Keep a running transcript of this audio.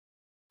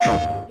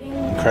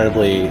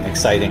Incredibly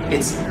exciting.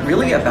 It's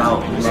really about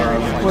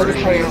love.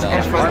 Multiplayers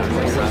effort.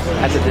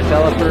 As a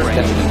developer,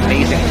 that's an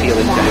amazing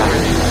feeling to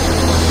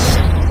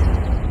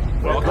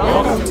have.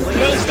 Welcome to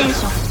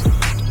PlayStation.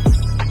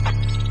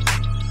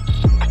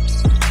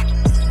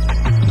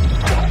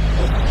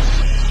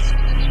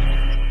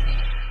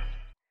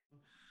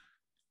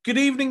 Good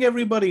evening,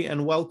 everybody,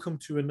 and welcome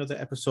to another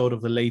episode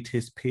of the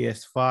latest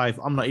PS5.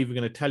 I'm not even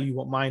going to tell you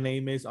what my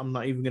name is. I'm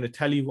not even going to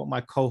tell you what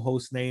my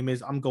co-host's name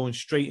is. I'm going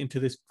straight into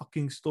this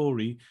fucking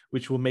story,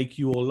 which will make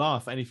you all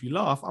laugh. And if you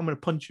laugh, I'm going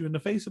to punch you in the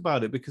face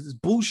about it because it's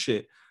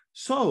bullshit.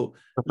 So,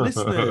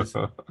 listeners,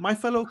 my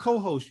fellow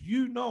co-hosts,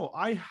 you know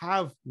I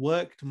have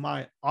worked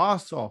my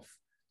ass off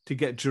to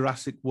get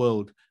Jurassic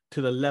World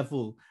to the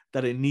level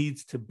that it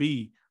needs to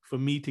be for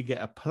me to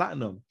get a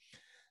platinum.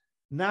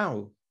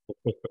 Now,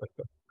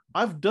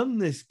 I've done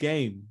this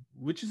game,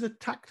 which is a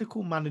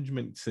tactical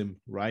management sim,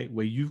 right?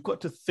 Where you've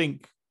got to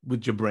think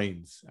with your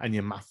brains and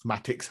your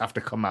mathematics have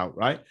to come out,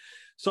 right?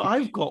 So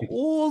I've got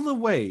all the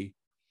way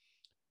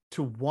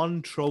to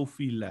one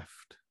trophy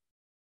left.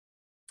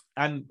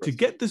 And to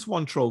get this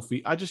one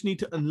trophy, I just need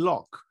to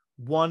unlock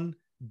one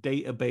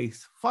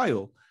database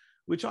file,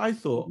 which I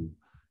thought,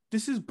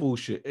 this is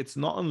bullshit. It's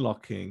not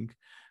unlocking.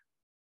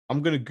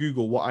 I'm going to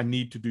Google what I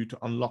need to do to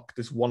unlock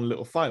this one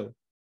little file.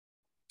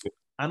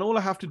 And all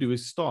I have to do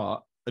is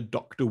start a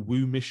Doctor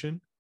Wu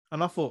mission.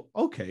 And I thought,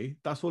 okay,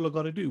 that's all I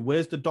got to do.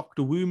 Where's the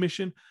Doctor Wu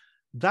mission?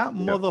 That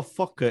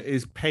motherfucker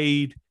is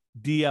paid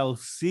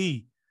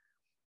DLC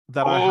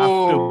that I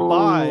have to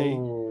buy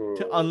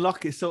to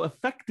unlock it. So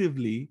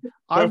effectively,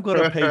 I've got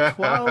to pay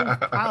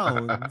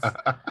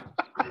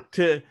 £12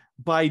 to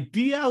buy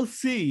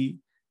DLC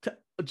to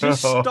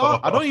just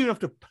start. I don't even have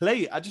to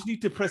play it. I just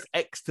need to press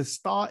X to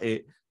start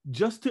it,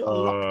 just to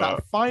unlock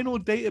that final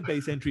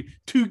database entry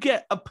to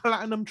get a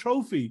platinum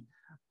trophy.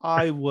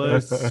 I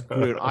was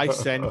screwed. I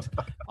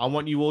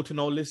want you all to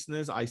know,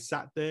 listeners, I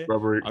sat there,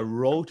 I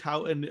wrote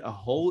out a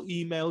whole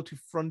email to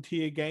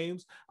Frontier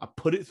Games. I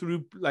put it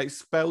through like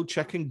spell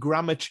check and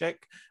grammar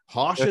check,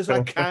 harsh as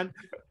I can.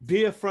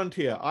 Dear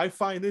Frontier, I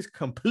find this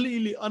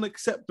completely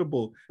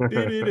unacceptable.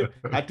 I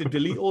had to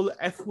delete all the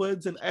F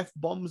words and F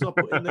bombs I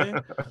put in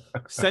there,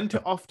 sent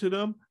it off to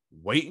them,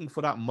 waiting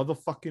for that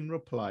motherfucking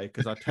reply.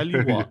 Because I tell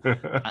you what,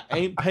 I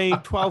ain't paying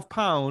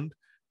 £12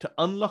 to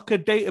unlock a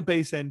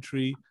database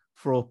entry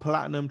for a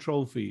platinum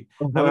trophy.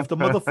 Now, if the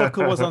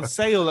motherfucker was on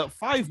sale at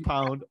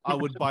 £5, I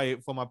would buy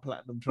it for my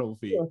platinum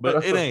trophy.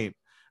 But it ain't.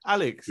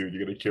 Alex, dude,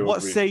 you're gonna kill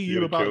what me. Say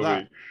you about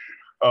that?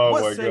 Oh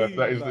what my god,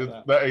 that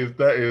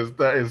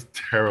is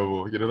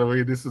terrible. You know what I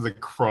mean? This is a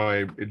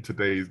crime in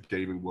today's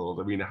gaming world.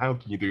 I mean, how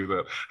can you do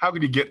that? How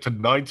can you get to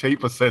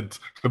 98%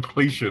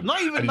 completion?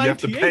 Not even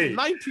 98,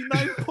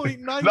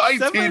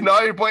 99.97.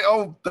 99.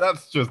 Oh,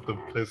 that's just the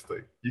piss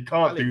thing. You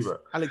can't do that.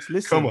 Alex,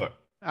 listen. Come on.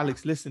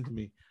 Alex, listen to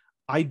me.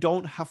 I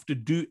don't have to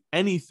do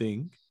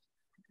anything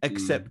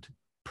except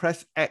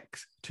press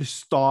X to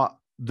start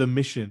the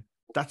mission.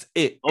 That's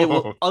it. It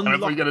will unlock.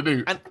 That's what you're gonna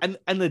do. And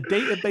the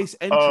database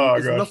entry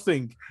is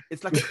nothing.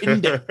 It's like an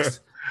index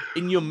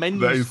in your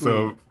menu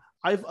screen.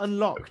 I've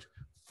unlocked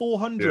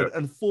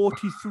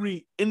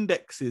 443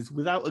 indexes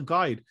without a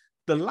guide.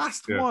 The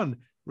last one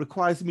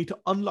requires me to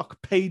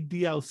unlock paid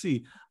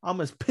DLC. I'm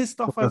as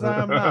pissed off as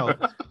I am now.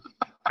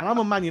 And I'm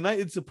a Man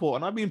United supporter,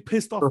 and I've been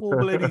pissed off all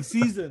bloody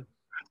season.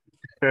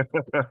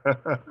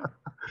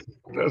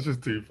 That's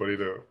just too funny,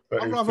 though.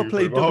 I'd rather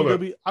play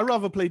WWE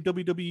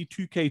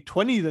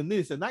 2K20 than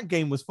this, and that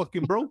game was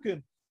fucking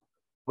broken.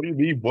 What do you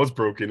mean was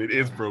broken? It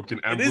is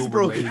broken and will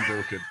remain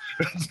broken.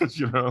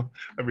 You know,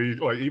 I mean,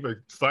 like even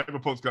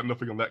Cyberpunk's got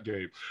nothing on that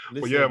game.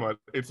 Listen, but yeah, man,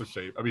 it's a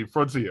shame. I mean,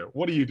 Frontier,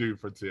 what do you do,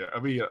 Frontier? I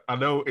mean, I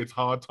know it's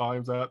hard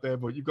times out there,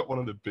 but you've got one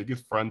of the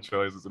biggest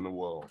franchises in the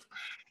world.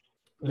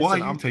 Why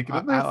are you taking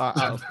it out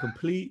of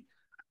complete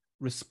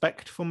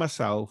respect for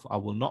myself? I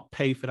will not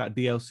pay for that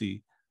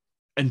DLC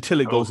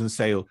until it goes on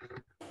sale.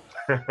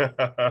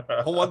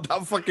 I want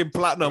that fucking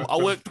platinum. I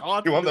worked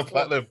hard. You want the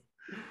platinum?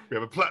 We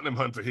have a platinum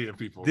hunter here,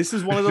 people. This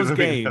is one of those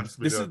games.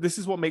 This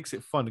is what makes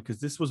it fun, because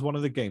this was one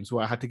of the games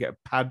where I had to get a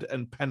pad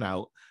and pen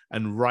out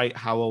and write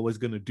how I was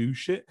going to do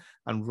shit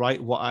and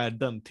write what I had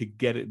done to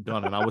get it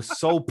done. And I was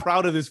so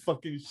proud of this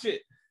fucking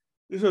shit.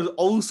 This was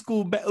old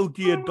school Metal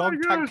Gear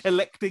dog tag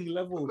collecting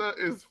level. That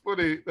is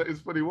funny.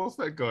 What's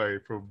that guy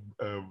from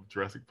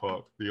Jurassic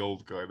Park? The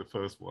old guy, the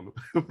first one,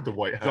 the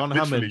white hat. John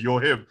Hammond.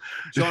 You're him.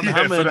 John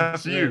Hammond. So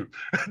that's you.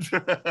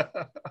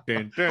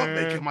 I'm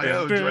making my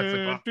own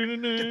Jurassic Park.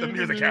 Get the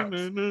music out.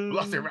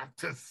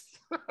 Velociraptors.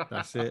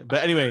 That's it.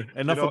 But anyway,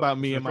 enough about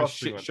me and my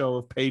shit show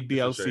of paid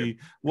DLC.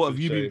 What have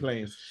you been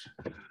playing?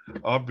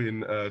 I've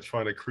been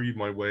trying to creep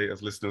my way,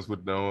 as listeners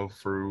would know,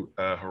 through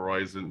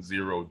Horizon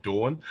Zero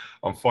Dawn.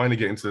 I'm finally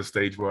getting to the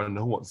stage where I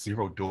know what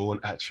Zero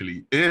Dawn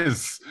actually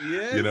is.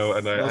 Yes. You know,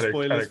 and no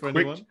spoilers for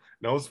anyone.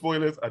 No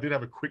spoilers. I did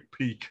have a quick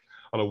peek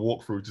on a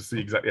walkthrough to see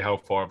exactly how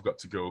far I've got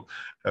to go.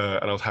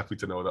 And I was happy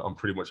to know that I'm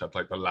pretty much at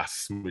like the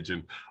last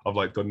smidgen. I've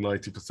like done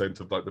 90%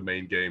 of like the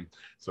main game.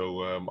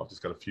 So I've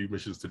just got a few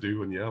missions to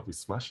do, and yeah, I'll be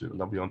smashing it,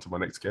 and I'll be on to my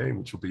next game,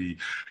 which will be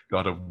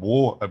God of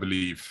War, I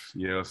believe.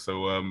 Yeah,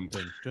 so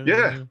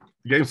yeah,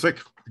 the game's sick.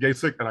 The game's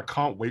sick, and I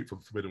can't wait for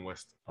Forbidden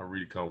West. I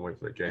really can't wait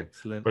for that game.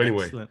 Excellent. But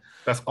anyway, excellent.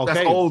 that's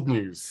Okay. old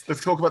news.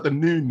 Let's talk about the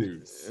new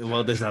news.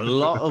 Well, there's a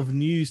lot of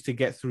news to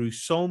get through,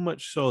 so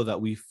much so that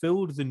we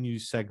filled the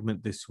news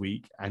segment this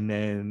week, and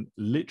then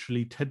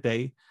literally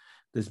today,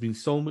 there's been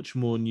so much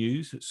more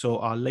news. So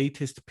our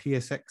latest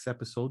PSX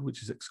episode,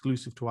 which is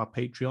exclusive to our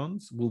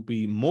Patreons, will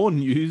be more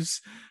news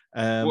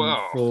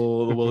Wow.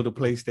 for the world of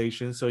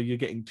PlayStation. So you're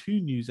getting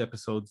 2 news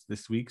episodes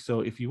this week.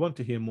 So if you want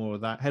to hear more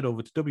of that, head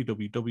over to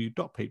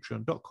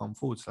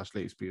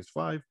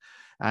www.patreon.com/latestps5,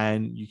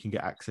 and you can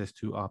get access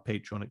to our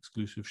Patreon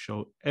exclusive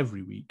show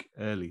every week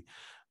early.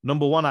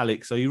 Number 1,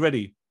 Alex, are you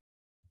ready?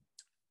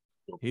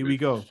 Here we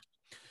go.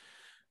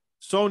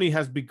 Sony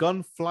has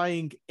begun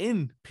flying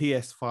in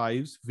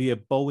PS5s via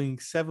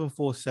Boeing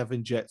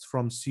 747 jets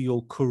from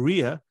Seoul,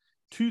 Korea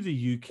to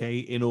the UK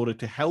in order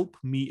to help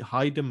meet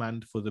high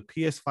demand for the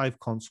PS5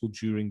 console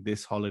during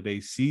this holiday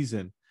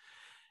season.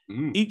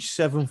 Each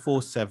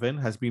 747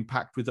 has been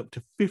packed with up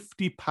to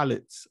 50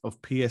 pallets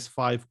of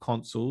PS5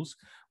 consoles,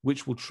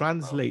 which will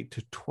translate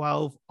to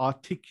 12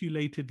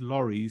 articulated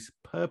lorries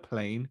per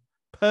plane,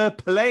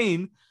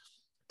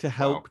 to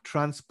help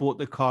transport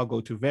the cargo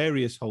to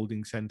various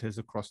holding centers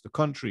across the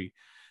country.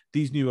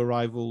 These new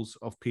arrivals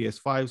of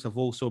PS5s have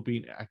also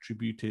been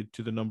attributed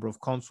to the number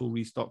of console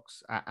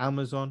restocks at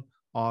Amazon,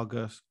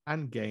 Argos,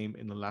 and Game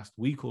in the last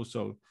week or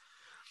so.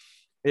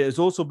 It has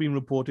also been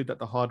reported that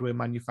the hardware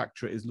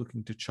manufacturer is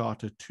looking to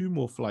charter 2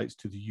 more flights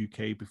to the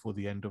UK before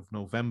the end of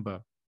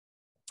November.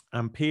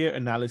 And peer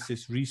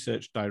analysis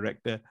research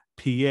director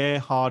Pierre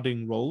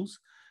Harding-Rolls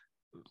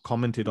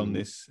commented on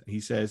this. He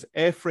says,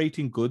 air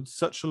freighting goods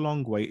such a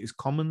long way is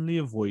commonly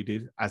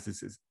avoided as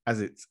it's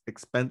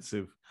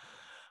expensive,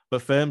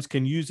 but firms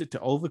can use it to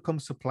overcome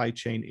supply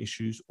chain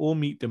issues or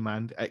meet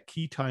demand at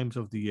key times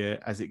of the year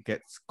as it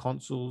gets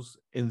consoles,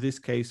 in this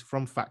case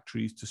from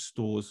factories to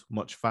stores,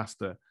 much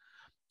faster.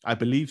 I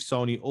believe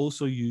Sony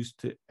also used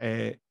to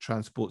air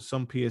transport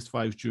some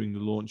PS5s during the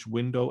launch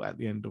window at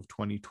the end of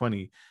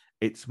 2020.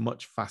 It's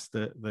much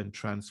faster than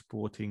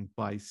transporting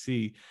by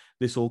sea.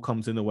 This all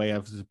comes in a way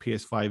as the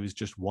PS5 is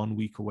just 1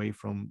 week away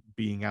from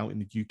being out in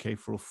the UK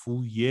for a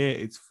full year,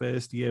 its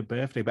first year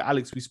birthday. But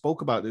Alex, we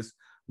spoke about this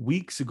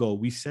weeks ago.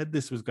 We said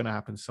this was going to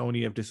happen.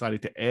 Sony have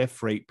decided to air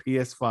freight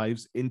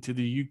PS5s into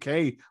the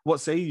UK. What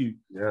say you?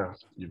 Yeah,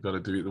 you've got to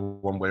do it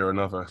one way or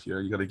another. Yeah,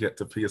 you got to get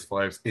the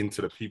PS5s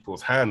into the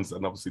people's hands,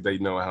 and obviously they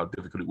know how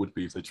difficult it would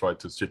be if they tried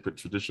to ship it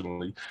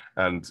traditionally.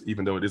 And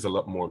even though it is a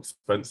lot more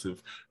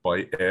expensive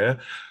by air,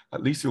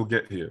 at least you'll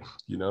get here,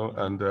 you know.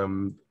 And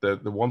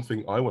the one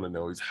thing I want to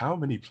know is how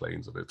many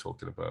planes are they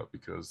talking about,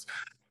 because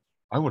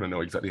I want to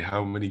know exactly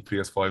how many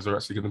PS5s are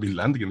actually going to be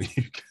landing in the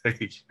UK.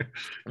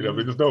 You know,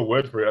 there's no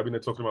word for it. I mean, they're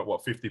talking about,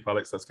 what, 50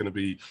 pallets? That's going to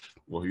be,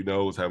 well, who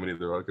knows how many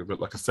there are. But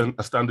like a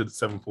standard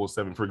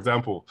 747, for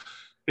example,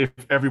 if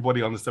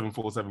everybody on the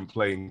 747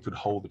 plane could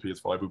hold the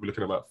PS5, we'd be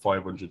looking at about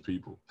 500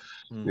 people.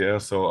 Yeah,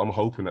 so I'm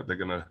hoping that they're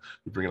going to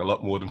be bringing a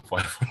lot more than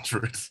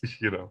 500,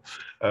 you know.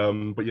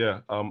 But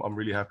yeah, I'm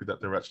really happy that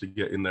they're actually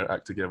getting their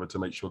act together to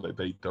make sure that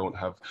they don't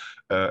have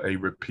a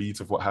repeat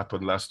of what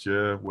happened last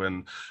year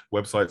when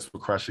websites were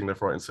crashing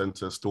left, right, and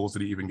center. Stores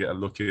didn't even get a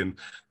look in.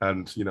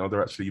 And, you know,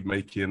 they're actually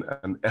making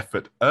an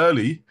effort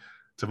early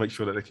to make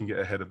sure that they can get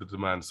ahead of the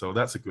demand. So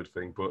that's a good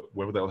thing. But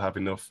whether they'll have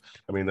enough,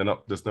 I mean,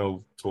 there's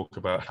no talk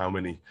about how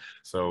many.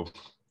 So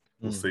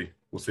we'll see.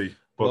 But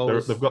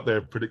Well, they've got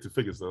their predicted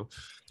figures, though.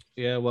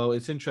 Yeah, well,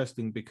 it's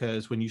interesting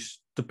because when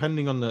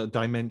depending on the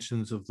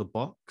dimensions of the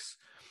box,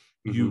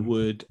 you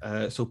would,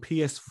 so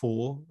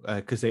PS4,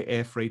 because they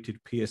air freighted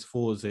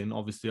PS4s in,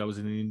 obviously I was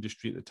in the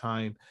industry at the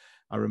time.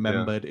 I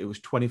remembered it was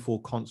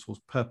 24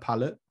 consoles per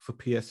pallet for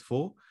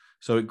PS4.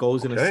 So it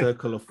goes in a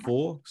circle of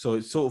 4. So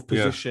it's sort of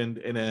positioned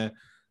in a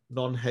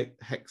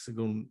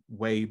non-hexagon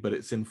way, but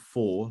it's in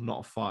 4,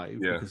 not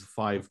 5, because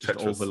 5 just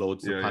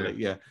overloads the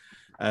pallet.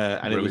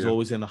 And it was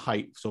always in a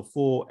height. So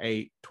 4,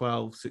 8,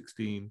 12,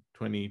 16,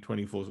 20,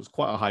 24. So it's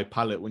quite a high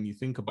pallet when you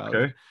think about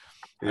it.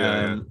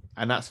 And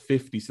that's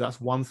 50. So that's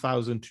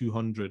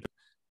 1,200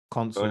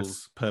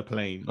 consoles per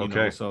plane. You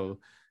know? So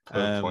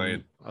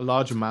a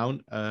large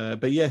amount.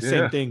 But yeah,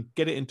 same thing.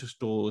 Get it into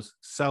stores,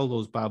 sell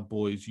those bad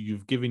boys.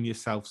 You've given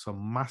yourself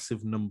some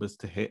massive numbers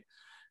to hit.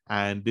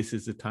 And this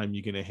is the time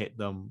you're going to hit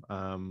them,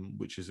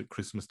 which is at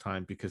Christmas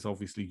time, because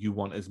obviously you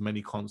want as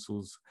many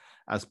consoles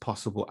as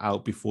possible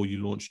out before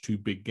you launch 2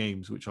 big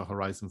games, which are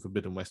Horizon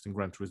Forbidden West and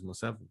Gran Turismo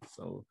 7.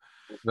 So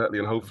exactly,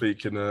 and hopefully you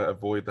can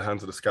avoid the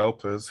hands of the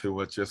scalpers who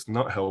are just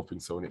not helping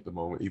Sony at the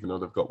moment, even though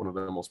they've got one of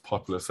the most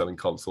popular selling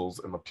consoles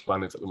on the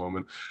planet at the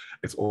moment.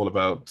 It's all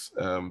about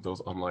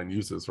those online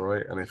users,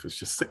 right? And if it's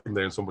just sitting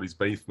there in somebody's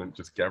basement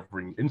just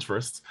gathering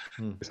interest,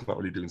 it's not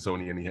really doing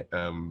Sony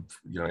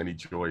any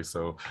joy.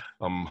 So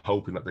I'm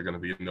hoping that they're going to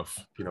be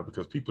enough,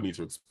 because people need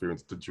to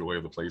experience the joy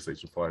of the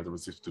PlayStation 5, the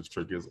resistive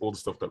triggers, all the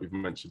stuff that we've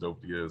mentioned over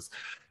the years.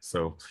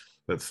 So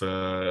let's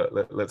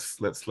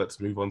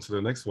move on to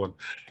the next one.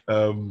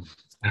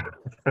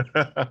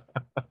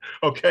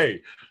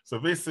 Okay, so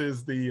this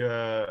is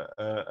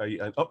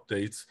an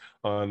update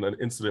on an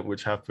incident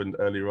which happened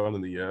earlier on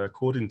in the year,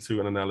 according to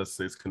an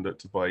analysis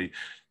conducted by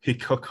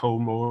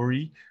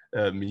Hikikomori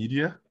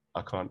Media.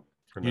 I can't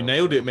pronounce. You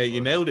nailed it, mate.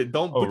 You nailed it.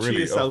 Don't butcher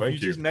yourself. You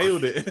just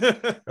nailed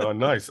it. Oh,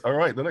 nice. All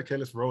right, then. Okay,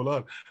 let's roll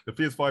on. The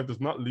PS5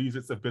 does not lose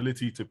its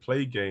ability to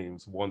play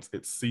games once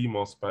its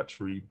CMOS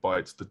battery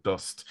bites the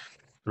dust.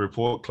 The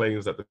report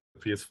claims that the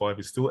PS5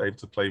 is still able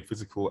to play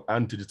physical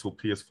and digital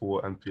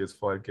PS4 and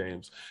PS5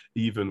 games,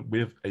 even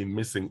with a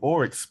missing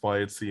or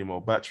expired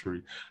CMOS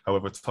battery.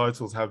 However,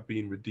 titles have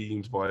been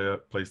redeemed via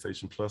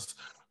PlayStation Plus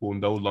will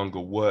no longer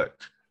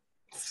work.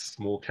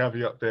 Small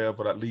caveat there,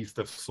 but at least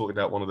they've sorted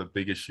out one of the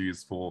big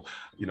issues for,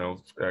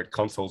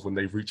 consoles when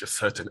they reach a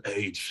certain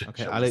age.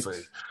 Okay, Alex,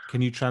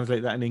 can you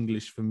translate that in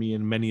English for me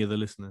and many of the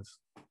listeners?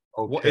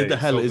 Okay, what in the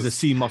hell is a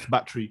CMOS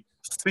battery?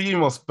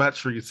 CMOS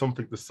battery is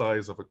something the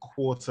size of a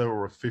quarter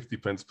or a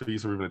 50p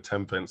piece or even a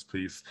 10p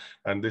piece.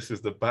 And this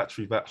is the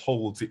battery that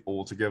holds it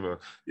all together.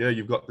 Yeah,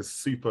 you've got this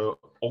super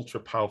ultra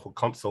powerful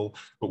console,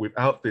 but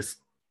without this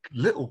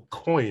little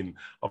coin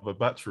of a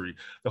battery,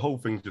 the whole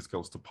thing just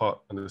goes to pot.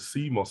 And the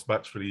CMOS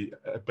battery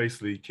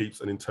basically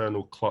keeps an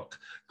internal clock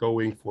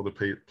going for the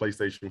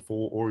PlayStation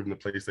 4 or even the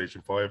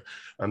PlayStation 5,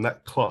 and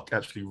that clock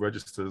actually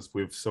registers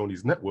with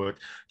Sony's network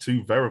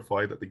to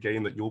verify that the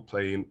game that you're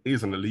playing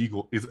is a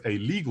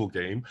legal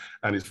game,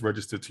 and it's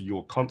registered to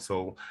your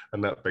console,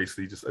 and that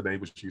basically just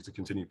enables you to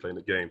continue playing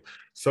the game.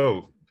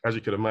 So as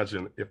you can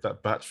imagine, if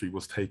that battery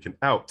was taken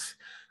out,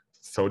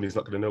 Sony's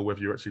not going to know whether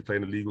you're actually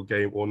playing a legal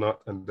game or not,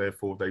 and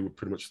therefore they would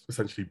pretty much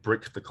essentially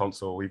brick the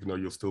console. Even though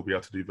you'll still be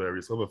able to do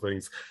various other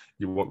things,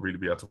 you won't really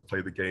be able to play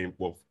the game.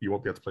 Well, you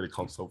won't be able to play the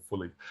console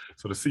fully.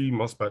 So the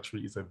CMOS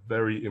battery is a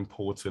very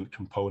important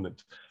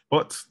component.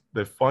 But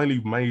they've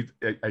finally made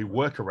a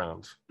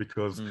workaround,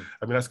 because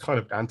that's kind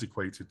of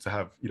antiquated to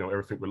have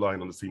everything relying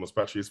on the CMOS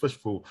battery,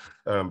 especially for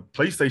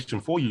PlayStation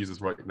 4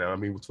 users right now.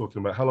 We're talking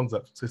about, how long's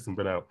that system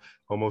been out?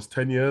 Almost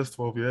 10 years,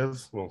 12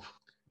 years? Well,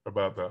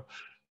 about that.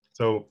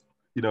 So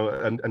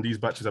and these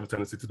batteries have a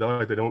tendency to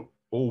die. They don't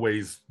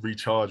always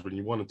recharge when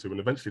you want them to, and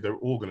eventually they're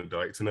all going to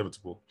die. It's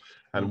inevitable.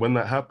 And when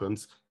that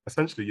happens,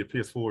 essentially your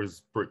PS4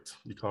 is bricked.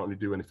 You can't really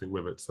do anything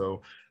with it.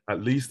 So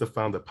at least they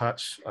found a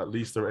patch. At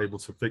least they're able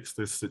to fix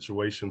this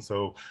situation.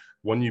 So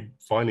when you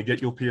finally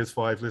get your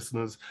PS5,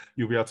 listeners,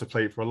 you'll be able to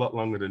play it for a lot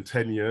longer than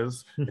 10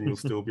 years, and you'll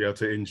still be able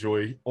to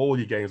enjoy all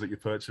your games that you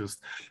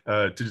purchased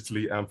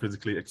digitally and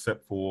physically,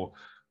 except for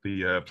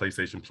the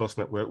PlayStation Plus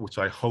network, which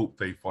I hope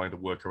they find a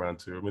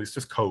workaround to. It's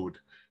just code,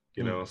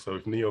 so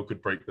if Neo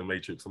could break the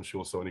matrix, I'm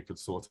sure Sony could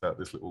sort out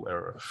this little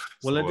error.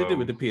 Well, they did it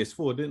with the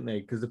PS4, didn't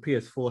they? Because the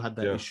PS4 had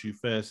that issue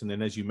first, and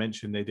then, as you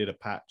mentioned, they did a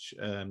patch.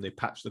 They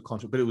patched the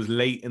contract, but it was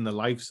late in the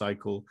life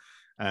cycle.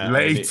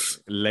 Late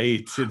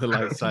in the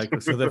life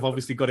cycle. So they've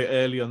obviously got it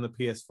early on the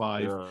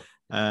PS5. Yeah.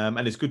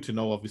 And it's good to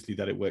know, obviously,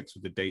 that it works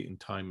with the date and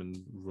time and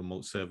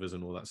remote servers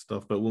and all that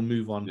stuff. But we'll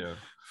move on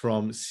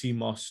from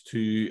CMOS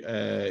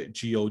to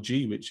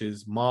GOG, which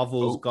is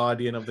Marvel's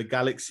Guardian of the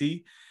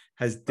Galaxy,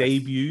 has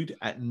debuted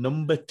at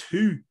number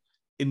 2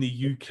 in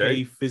the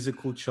UK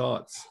physical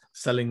charts,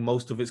 selling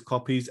most of its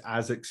copies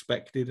as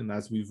expected and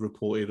as we've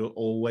reported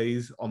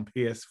always on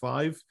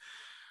PS5.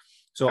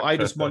 So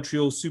Eidos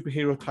Montreal's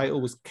superhero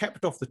title was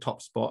kept off the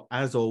top spot,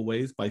 as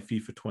always, by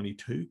FIFA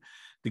 22.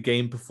 The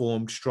game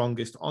performed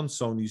strongest on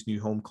Sony's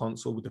new home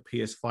console, with the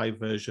PS5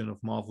 version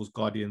of Marvel's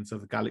Guardians of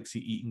the Galaxy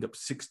eating up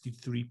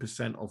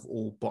 63% of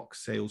all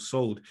box sales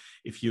sold.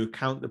 If you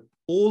account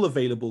all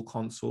available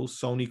consoles,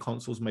 Sony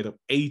consoles made up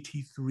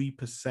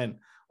 83%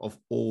 of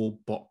all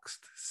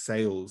boxed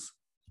sales.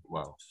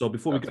 Wow. So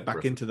before we get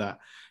back into that,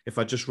 if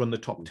I just run the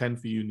top 10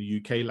 for you in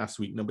the UK last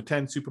week: number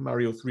 10, Super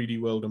Mario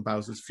 3D World and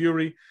Bowser's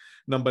Fury.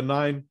 Number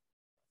 9,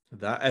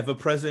 that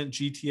ever-present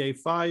GTA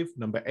 5.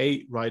 Number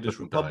 8, Riders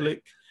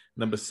Republic.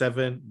 Number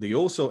 7, the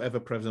also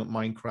ever-present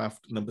Minecraft.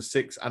 Number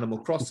 6, Animal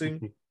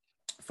Crossing.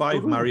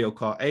 5, Mario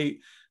Kart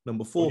 8.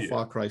 Number 4,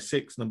 Far Cry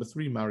 6. Number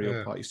 3,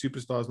 Mario Party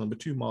Superstars. Number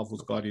 2,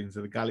 Marvel's Guardians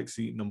of the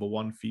Galaxy. Number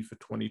 1, FIFA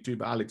 22.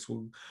 But Alex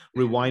will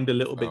rewind a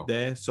little bit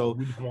there. So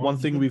one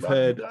thing we've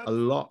heard a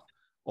lot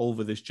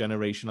over this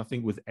generation, I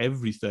think with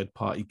every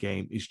third-party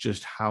game, is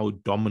just how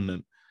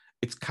dominant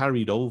it's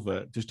carried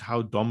over, just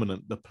how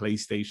dominant the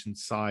PlayStation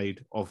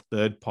side of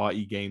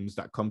third-party games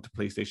that come to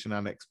PlayStation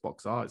and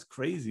Xbox are. It's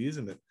crazy,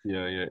 isn't it?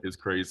 Yeah, it's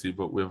crazy.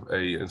 But with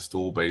a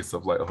install base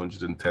of like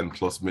 110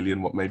 plus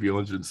million, maybe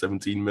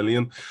 117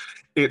 million,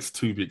 it's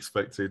to be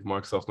expected.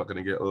 Microsoft's not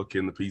going to get okay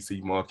in the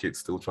PC market,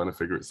 still trying to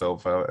figure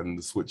itself out, and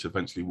the Switch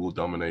eventually will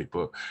dominate,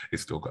 but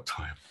it's still got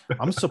time.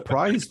 I'm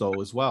surprised though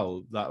as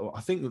well that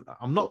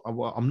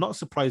I'm not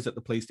surprised that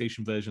the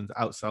PlayStation versions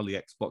outsell the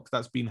Xbox.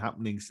 That's been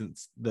happening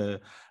since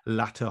the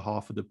latter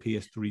half of the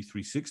PS3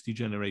 360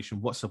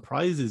 generation. What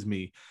surprises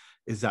me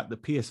is that the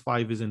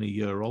PS5 isn't a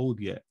year old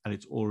yet, and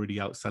it's already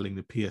outselling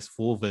the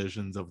PS4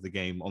 versions of the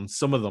game on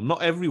some of them.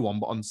 Not everyone,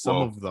 but on some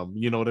of them.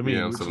 You know what I mean?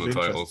 Yeah, on Which some is of the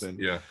titles.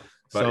 interesting. Yeah.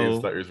 So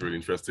That is really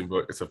interesting,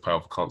 but it's a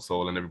powerful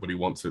console and everybody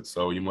wants it,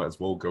 so you might as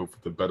well go for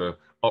the better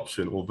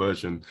option or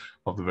version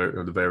of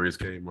the various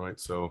game, right?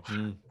 So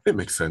it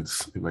makes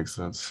sense. It makes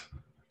sense.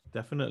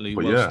 Definitely.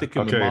 But Well,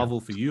 sticking with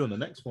Marvel for you on the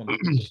next one.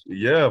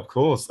 Yeah, of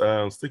course.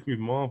 Sticking with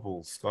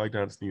Marvel,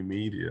 Skydance New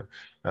Media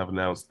have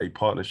announced a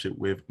partnership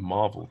with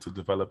Marvel to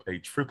develop a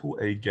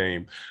AAA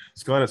game.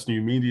 Skydance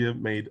New Media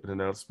made an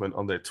announcement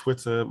on their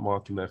Twitter,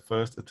 marking their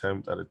first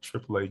attempt at a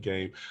AAA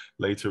game.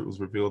 Later, it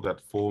was revealed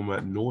that former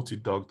Naughty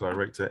Dog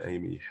director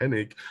Amy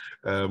Hennig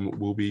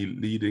will be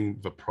leading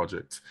the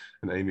project.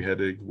 And Amy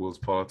Hennig was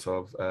part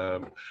of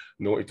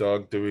Naughty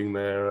Dog doing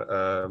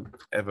their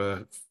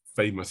ever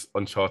famous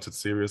Uncharted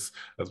series,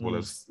 as well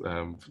as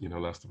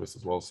Last of Us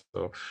as well.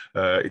 So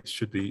it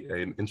should be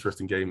an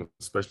interesting game,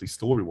 especially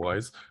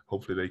story-wise.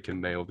 Hopefully they can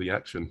nail the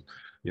action,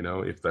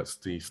 if that's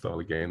the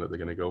style of game that they're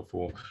going to go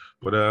for.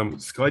 But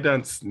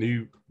Skydance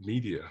New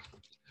Media.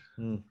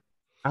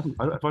 Have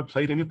I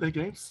played any of their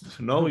games?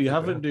 No, you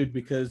haven't, dude,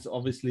 because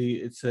obviously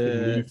it's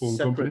a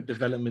separate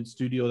development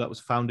studio that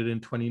was founded in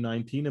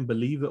 2019. And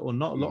believe it or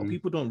not, a lot of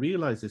people don't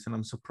realize this, and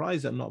I'm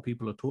surprised that not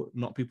people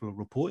are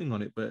reporting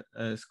on it. But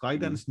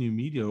Skydance New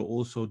Media are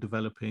also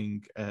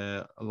developing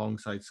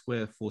alongside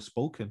Square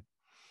Forspoken.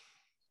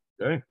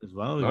 Okay. As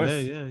well.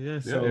 Nice. Yeah.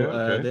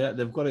 So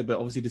they've got it, but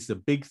obviously this is a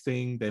big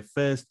thing. Their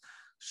first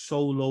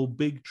solo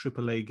big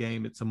AAA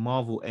game. It's a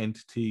Marvel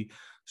entity.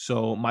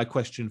 So my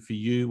question for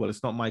you, well,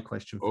 it's not my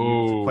question for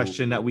you. It's a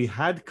question that we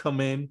had come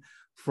in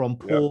from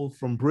Paul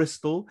from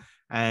Bristol,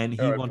 and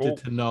he wanted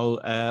to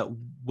know,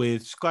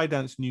 with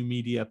Skydance New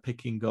Media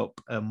picking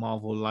up a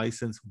Marvel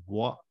license,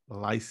 what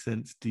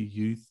license do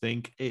you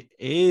think it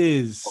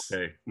is?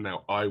 Okay,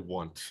 now I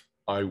want,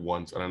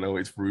 and I know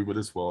it's rumored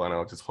as well, and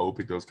I just hope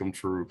it does come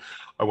true.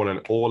 I want an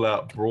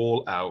all-out,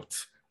 brawl-out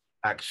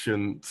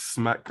action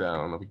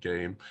smackdown of a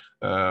game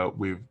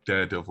with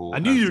Daredevil. I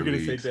knew you were going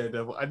to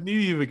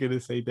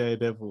say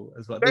Daredevil.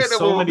 As well.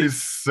 Daredevil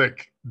is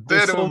sick.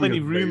 There's so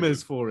many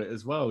rumors for it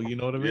as well. You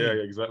know what I mean? Yeah,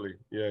 exactly.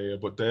 Yeah.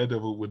 But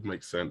Daredevil would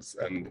make sense,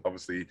 and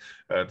obviously,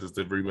 there's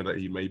the rumor that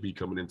he may be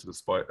coming into the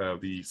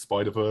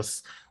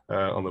Spider-Verse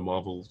on the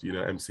Marvel,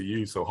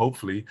 MCU. So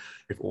hopefully,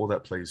 if all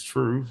that plays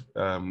true,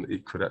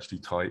 it could actually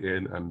tie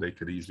in, and they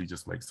could easily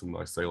just make some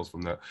nice sales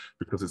from that,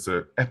 because it's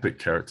an epic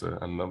character,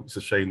 and it's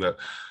a shame that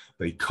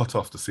they cut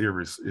off the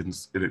series in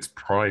its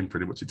prime.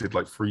 Pretty much, it did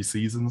like 3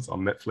 seasons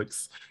on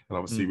Netflix, and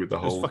obviously with the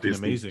whole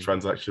Disney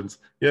transactions,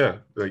 they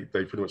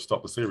pretty much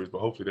stopped the series. But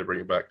hopefully they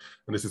bring it back,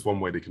 and this is one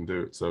way they can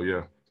do it. So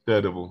yeah,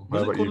 Daredevil.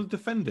 Was it called The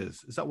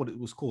Defenders? Is that what it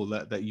was called?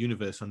 That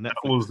universe on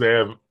Netflix? That was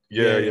there.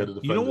 Yeah. The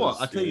Defenders. You know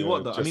what? I tell you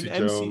what, though. Jesse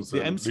Jones,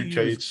 the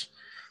MCU.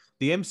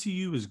 The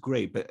MCU was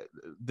great, but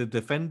the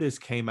Defenders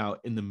came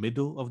out in the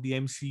middle of the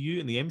MCU,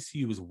 and the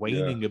MCU was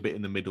waning a bit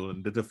in the middle,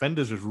 and the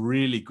Defenders was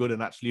really good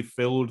and actually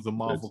filled the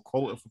Marvel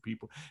quota for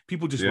people.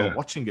 People just weren't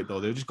watching it,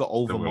 though. They just got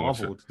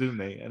over-Marveled, didn't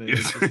they? And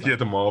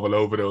the Marvel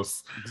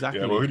overdose.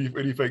 Exactly. Yeah, well, who do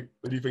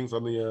you think's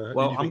on the...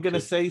 well, I'm going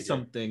to say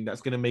something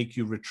that's going to make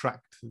you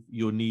retract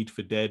your need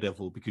for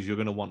Daredevil, because you're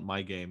going to want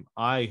my game.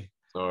 I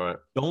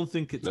don't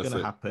think it's going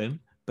to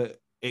happen, but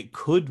it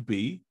could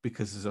be,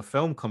 because there's a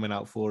film coming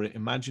out for it.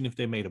 Imagine if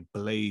they made a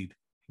Blade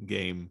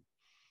game.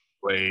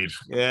 Blade.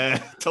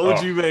 Yeah,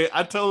 told you, mate.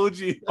 I told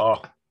you.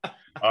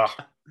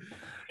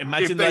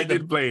 Imagine if they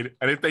did Blade,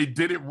 and if they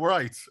did it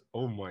right.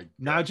 Oh my God.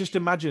 Now just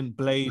imagine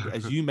Blade,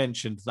 as you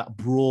mentioned, that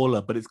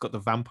brawler, but it's got the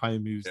vampire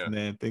moves in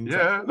there. Things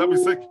that'd be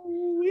sick.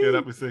 Yeah,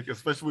 that'd be sick,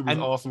 especially with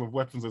awesome with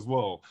weapons as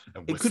well.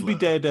 It could be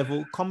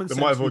Daredevil. Common sense.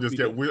 They might as well just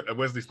get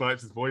Wesley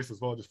Snipes' voice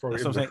as well. Just throw it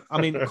in. That's what I'm saying. I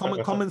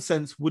mean, common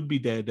sense would be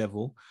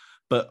Daredevil.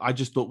 But I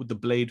just thought with the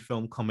Blade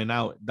film coming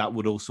out, that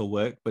would also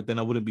work. But then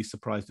I wouldn't be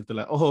surprised if they're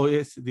like, oh,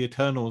 it's the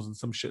Eternals and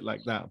some shit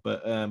like that.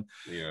 But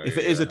if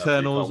it is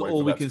Eternals,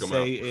 all we can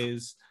say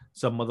is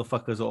some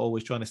motherfuckers are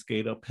always trying to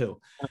skate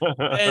uphill.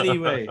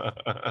 Anyway,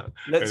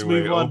 let's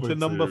move on to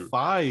number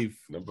 5.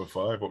 Number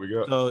 5, what we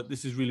got? So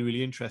this is really,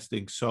 really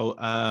interesting. So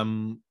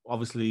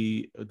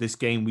obviously, this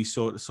game we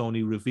saw at the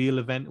Sony reveal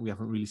event. We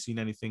haven't really seen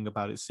anything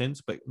about it since.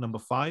 But number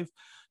 5.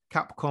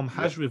 Capcom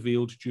has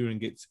revealed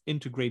during its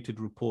integrated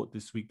report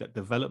this week that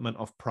development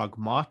of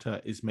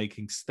Pragmata is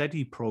making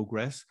steady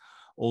progress,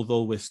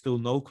 although we're still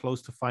no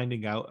close to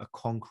finding out a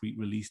concrete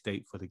release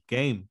date for the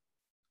game.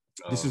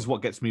 This is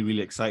what gets me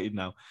really excited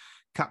now.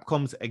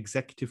 Capcom's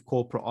executive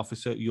corporate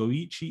officer,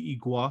 Yoichi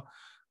Iwata,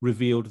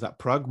 revealed that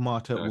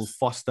Pragmata will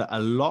foster a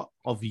lot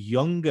of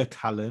younger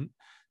talent,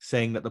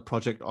 saying that the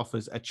project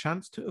offers a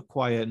chance to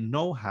acquire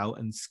know-how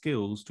and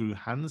skills through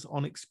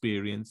hands-on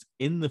experience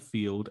in the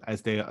field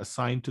as they are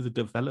assigned to the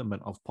development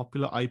of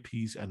popular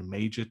IPs and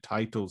major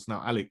titles.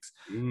 Now, Alex,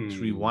 let's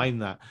rewind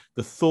that.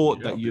 The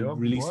thought that you're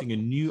releasing a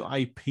new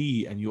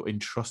IP and you're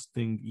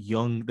entrusting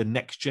the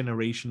next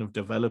generation of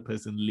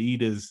developers and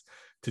leaders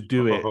to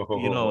do it,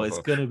 it's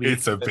going to be...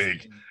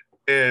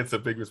 It's a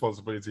big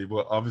responsibility,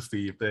 but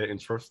obviously, if they're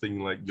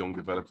entrusting like young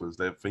developers,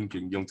 they're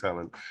thinking young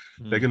talent,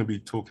 they're going to be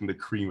talking the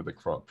cream of the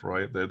crop,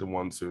 right? They're the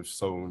ones who have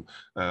sown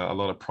a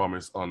lot of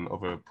promise on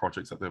other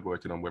projects that they're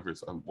working on, whether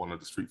it's on one of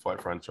the Street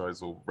Fighter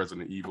franchise or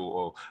Resident Evil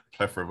or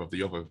plethora of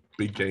the other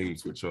big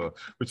games, which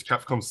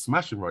Capcom's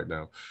smashing right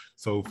now.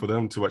 So for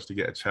them to actually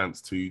get a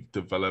chance to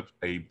develop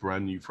a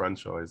brand new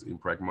franchise in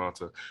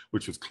Pragmata,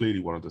 which was clearly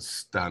one of the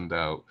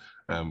standout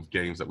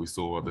games that we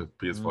saw at the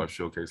PS5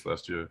 showcase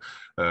last year,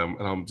 and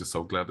I'm just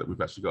so glad that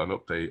we've actually got an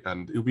update.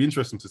 And it'll be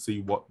interesting to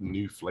see what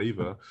new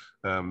flavor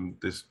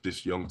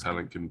these young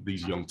talent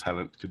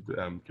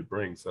could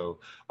bring.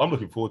 So I'm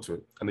looking forward to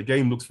it. And the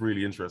game looks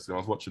really interesting. I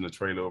was watching the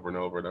trailer over and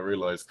over, and I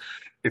realized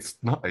it's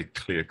not a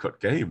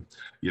clear-cut game,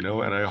 you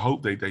know. And I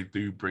hope they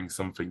do bring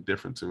something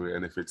different to it.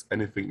 And if it's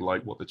anything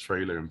like what the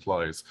trailer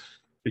implies,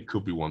 it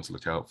could be one to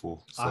look out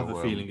for. So, I have a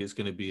feeling it's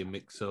going to be a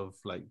mix of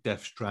like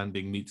Death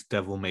Stranding meets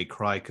Devil May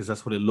Cry, because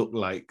that's what it looked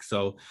like.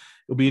 So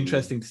it'll be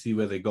interesting to see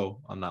where they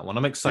go on that one.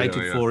 I'm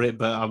excited for it,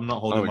 but I'm not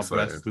holding my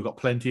breath. We've got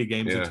plenty of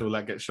games until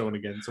that gets shown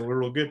again, so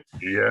we're all good.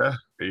 Yeah.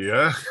 We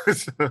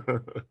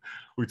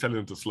tell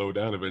them to slow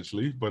down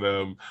eventually, but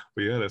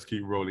yeah, let's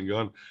keep rolling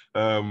on.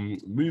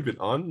 Moving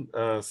on.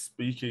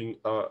 Speaking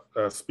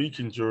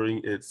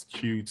during its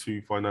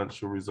Q2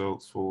 financial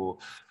results for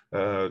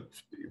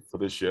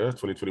this year,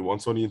 2021,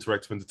 Sony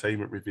Interactive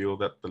Entertainment revealed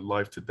that the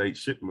live-to-date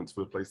shipments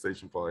for the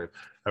PlayStation 5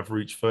 have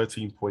reached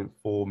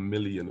 13.4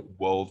 million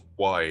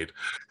worldwide.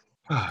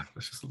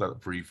 Let's just let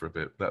that breathe for a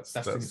bit. That's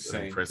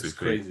an impressive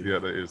thing. Yeah,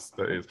 that is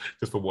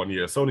just for 1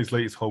 year. Sony's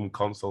latest home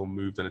console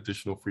moved an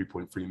additional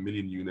 3.3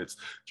 million units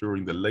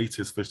during the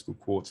latest fiscal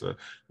quarter,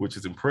 which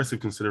is impressive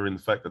considering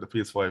the fact that the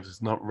PS5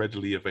 is not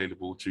readily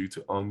available due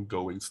to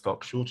ongoing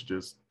stock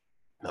shortages.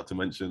 Not to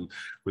mention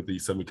with the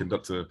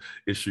semiconductor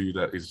issue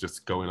that is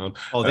just going on.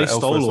 Oh, they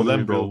stole all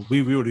them, bro.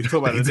 We already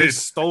talked about it. They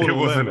stole it, all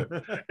wasn't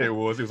them. It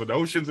was an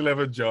Ocean's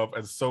 11 job,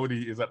 and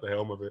Sony is at the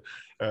helm of it.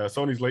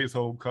 Sony's latest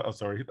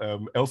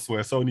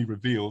elsewhere, Sony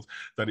revealed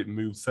that it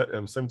moved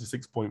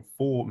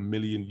 76.4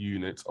 million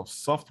units of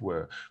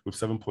software with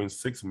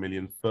 7.6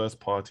 million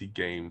first-party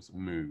games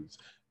moved.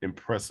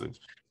 Impressive.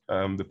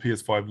 The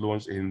PS5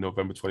 launched in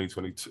November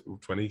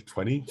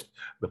 2020,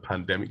 the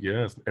pandemic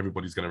year, as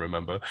everybody's going to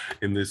remember,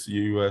 in this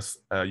US,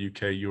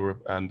 UK,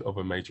 Europe, and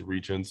other major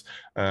regions,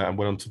 and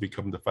went on to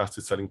become the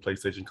fastest-selling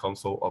PlayStation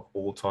console of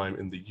all time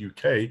in the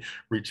UK,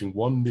 reaching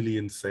 1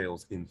 million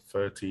sales in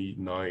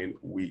 39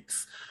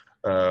 weeks.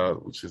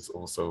 Which is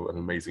also an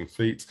amazing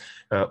feat.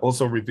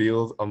 Also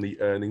revealed on the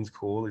earnings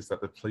call is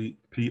that the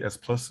PS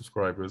Plus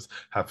subscribers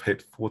have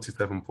hit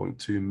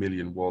 47.2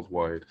 million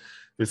worldwide.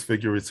 This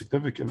figure is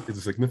significant. It's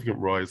a significant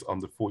rise on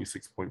the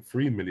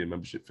 46.3 million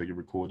membership figure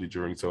recorded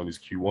during Sony's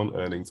Q1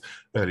 earnings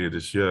earlier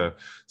this year.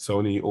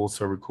 Sony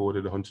also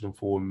recorded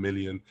 104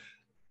 million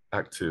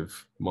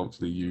active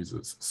monthly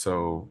users.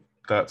 So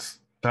that's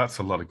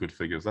a lot of good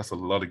figures. That's a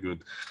lot of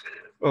good.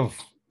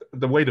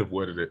 The way they've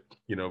worded it,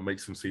 you know,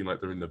 makes them seem like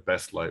they're in the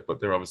best light,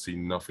 but they're obviously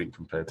nothing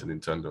compared to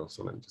Nintendo.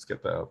 So let me just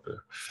get that out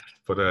there.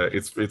 But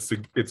it's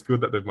good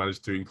that they've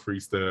managed to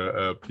increase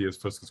their PS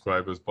Plus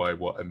subscribers by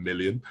 1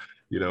 million,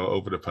 you know,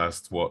 over the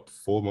past 4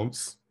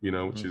 months, you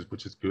know,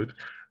 which is good.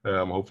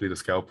 Hopefully the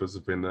scalpers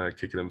have been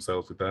kicking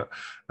themselves with that.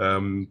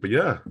 But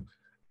yeah,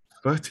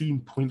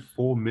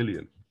 13.4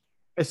 million.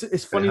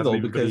 It's funny though,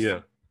 because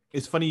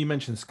it's funny you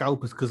mentioned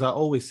scalpers, because I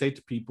always say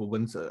to people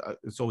when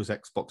it's always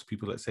Xbox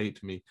people that say it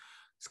to me,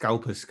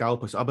 scalpers.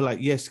 I'll be like,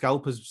 yeah,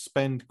 scalpers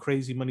spend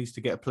crazy monies to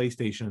get a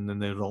PlayStation and then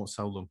they don't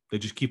sell them. They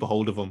just keep a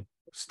hold of them,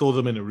 store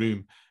them in a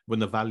room when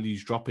the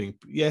value's dropping.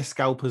 Yeah,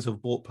 scalpers have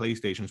bought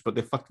PlayStations, but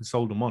they fucking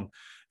sold them on.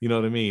 You know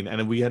what I mean? And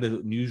then we had a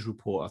news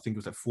report, I think it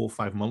was like 4 or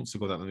 5 months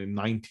ago, that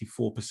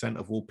 94%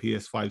 of all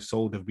PS5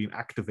 sold have been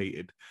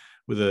activated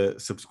with a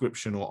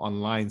subscription or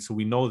online. So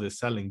we know they're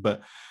selling.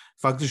 But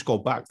if I just go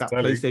back, that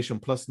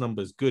PlayStation Plus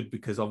number is good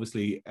because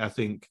obviously I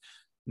think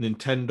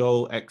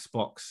Nintendo,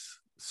 Xbox,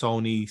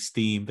 Sony,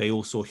 Steam, they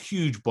all saw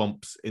huge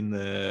bumps in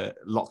the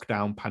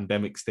lockdown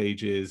pandemic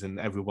stages and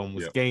everyone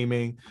was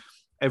gaming.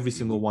 Every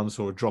single one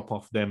saw a drop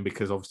off then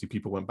because obviously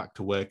people went back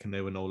to work and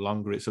they were no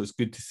longer it. So it's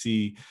good to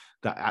see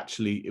that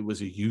actually it was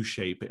a U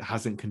shape. It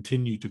hasn't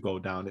continued to go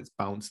down. It's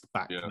bounced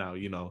back now,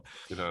 you know.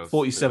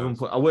 47.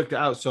 I worked it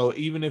out. So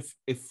even if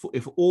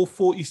all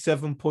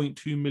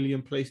 47.2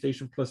 million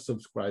PlayStation Plus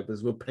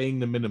subscribers were paying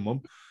the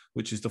minimum,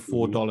 which is the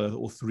 $4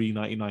 or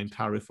 $3.99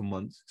 tariff a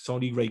month,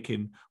 Sony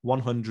raking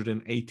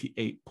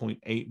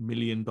 $188.8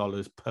 million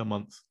per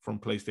month from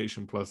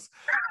PlayStation Plus.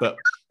 But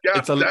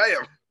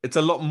it's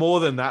a lot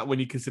more than that when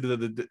you consider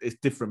that it's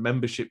different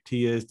membership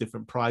tiers,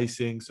 different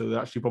pricing. So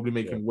they're actually probably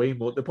making way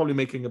more. They're probably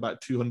making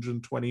about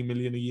 220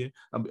 million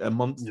a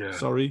month.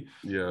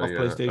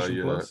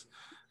 PlayStation Plus.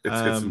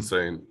 It's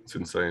insane. It's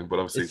insane. But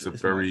obviously, it's a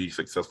very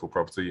successful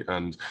property,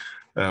 and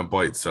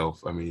by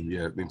itself, I mean,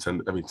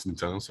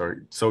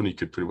 Sony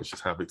could pretty much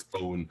just have its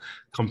own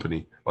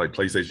company. Like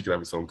PlayStation could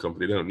have its own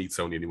company. They don't need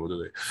Sony anymore,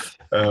 do they?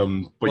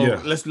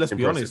 Let's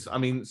be honest. I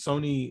mean,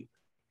 Sony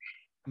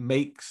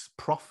makes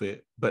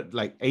profit, but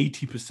like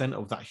 80%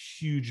 of that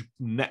huge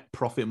net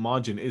profit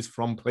margin is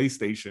from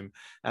PlayStation,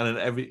 and then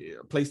every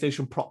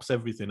PlayStation props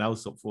everything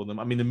else up for them.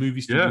 I mean, the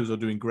movie studios are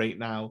doing great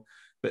now,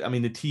 but I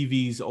mean, the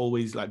TVs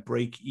always like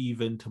break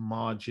even to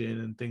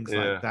margin and things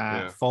like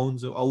that. Yeah.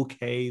 Phones are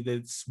okay,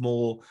 they're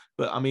small,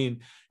 but I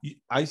mean,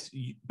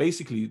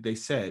 basically they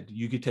said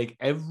you could take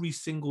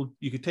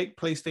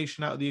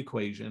PlayStation out of the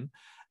equation,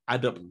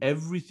 add up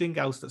everything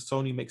else that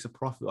Sony makes a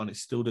profit on, it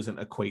still doesn't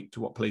equate to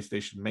what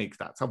PlayStation makes.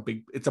 That's how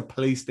big it's a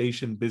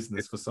PlayStation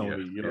business for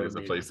Sony. It's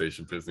a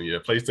PlayStation business. Yeah,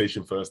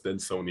 PlayStation first, then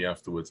Sony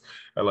afterwards.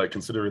 And like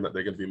considering that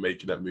they're going to be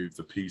making that move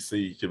to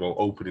PC,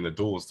 opening the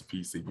doors to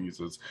PC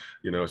users,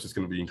 it's just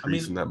going to be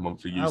increasing that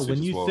monthly usage.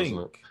 When you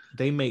think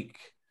they make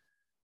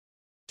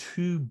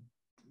 $2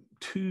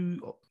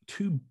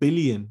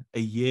 billion a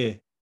year,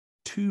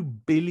 $2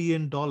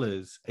 billion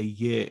a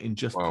year in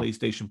just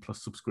PlayStation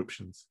Plus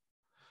subscriptions.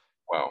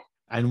 Wow.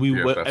 And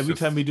every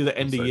time we do the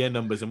end of year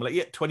numbers, and we're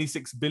like,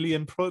 26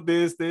 billion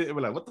this. We're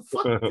like, what the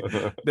fuck?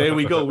 There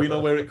we go. We know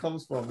where it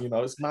comes from.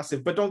 It's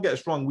massive. But don't get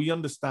us wrong. We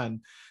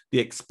understand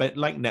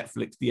like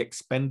Netflix, the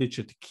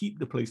expenditure to keep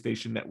the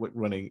PlayStation Network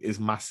running is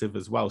massive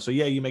as well. So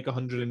you make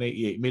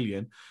 188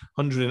 million.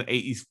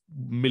 180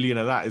 million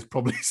of that is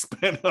probably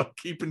spent on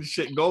keeping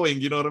shit going.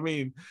 You know what I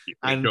mean?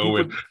 And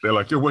they're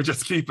like, we're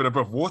just keeping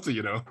above water.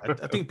 I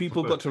think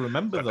people got to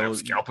remember those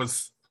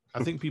scalpers.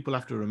 I think people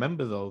have to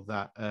remember though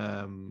that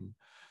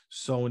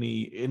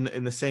Sony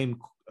in the same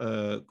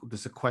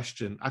there's a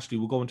question. Actually,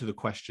 we'll go into the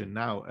question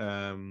now.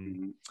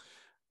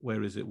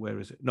 Where is it?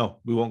 No,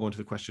 we won't go into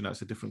the question.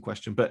 That's a different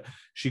question. But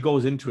she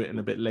goes into it in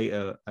a bit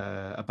later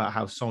about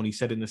how Sony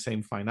said in the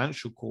same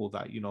financial call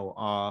that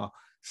our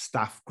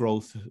staff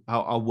growth,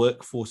 our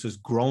workforce has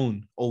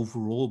grown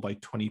overall by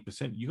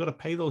 20%. You got to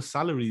pay those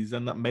salaries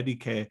and that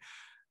Medicare.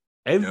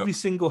 Every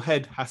single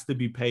head has to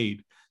be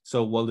paid.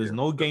 So while there's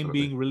no game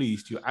being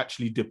released, you're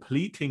actually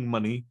depleting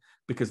money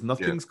because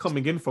nothing's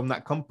coming in from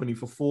that company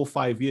for 4 or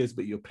 5 years,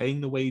 but you're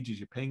paying the wages,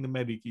 you're paying the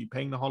Medicare, you're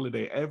paying the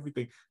holiday,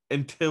 everything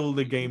until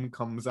the game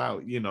comes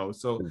out,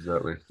 So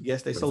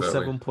yes, they sold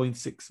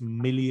 7.6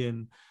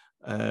 million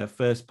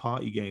first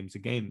party games.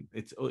 Again,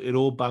 it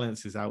all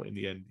balances out in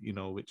the end,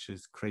 which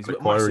is crazy.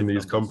 Acquiring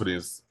these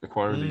companies,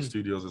 these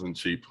studios isn't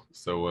cheap.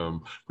 So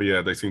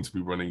but they seem to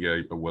be running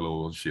a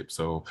well-oiled ship,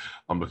 so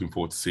I'm looking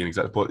forward to seeing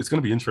exactly. But it's going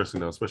to be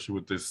interesting now, especially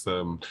with this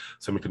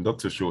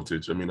semiconductor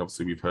shortage. I mean,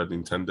 obviously we've heard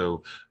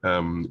Nintendo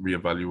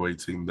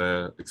reevaluating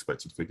their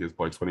expected figures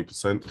by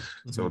 20%,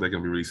 so they're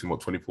going to be releasing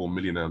 24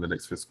 million now in the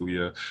next fiscal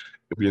year.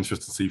 It'll be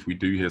interesting to see if we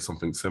do hear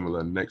something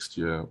similar next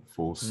year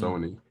for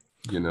Sony.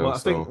 I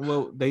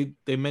think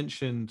they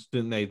mentioned,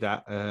 didn't they,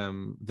 that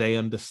they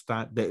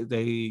understand that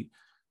they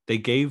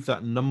gave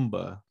that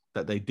number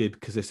that they did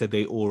because they said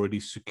they already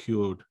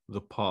secured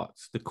the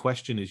parts. The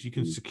question is, you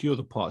can secure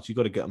the parts, you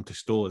got to get them to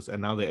stores,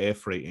 and now they're air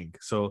freighting,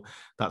 so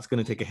that's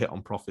going to take a hit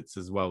on profits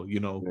as well,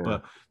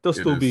 But they'll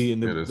still be in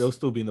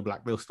the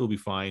black. They'll still be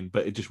fine,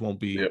 but it just won't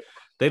be.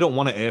 They don't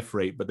want to air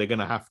freight, but they're going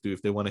to have to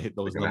if they want to hit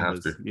those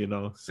numbers. Got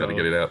to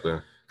get it out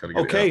there.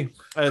 Okay,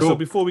 cool. So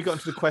before we get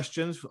into the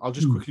questions, I'll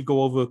just quickly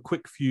go over a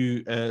quick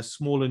few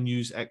smaller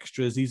news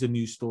extras. These are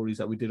news stories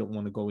that we didn't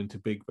want to go into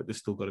big, but they're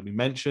still got to be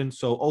mentioned.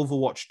 So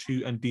Overwatch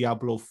 2 and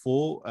Diablo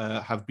 4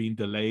 have been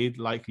delayed,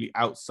 likely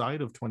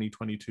outside of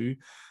 2022.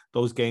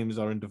 Those games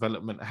are in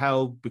development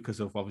hell because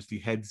of obviously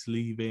heads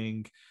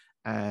leaving.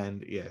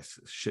 And yes,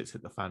 shit's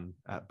hit the fan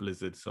at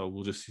Blizzard. So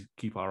we'll just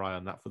keep our eye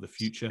on that for the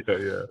future.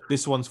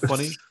 This one's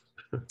funny.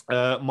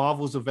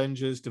 Marvel's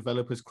Avengers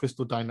developers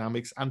Crystal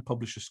Dynamics and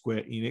publisher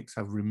Square Enix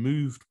have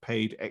removed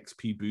paid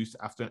XP boost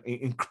after an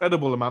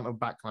incredible amount of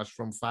backlash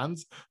from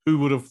fans. Who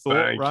would have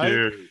thought,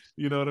 right?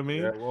 You know what I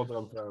mean? Yeah, well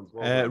done, fans.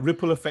 Well done.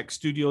 Ripple Effect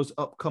Studios'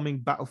 upcoming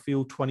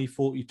Battlefield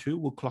 2042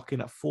 will clock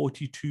in at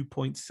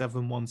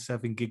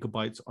 42.717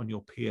 gigabytes on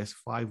your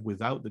PS5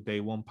 without the day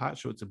one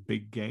patch. So it's a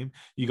big game.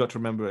 You got to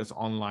remember it's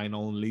online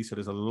only, so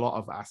there's a lot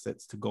of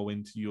assets to go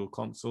into your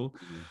console.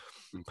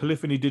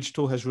 Polyphony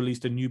Digital has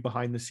released a new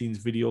behind-the-scenes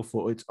video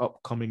for its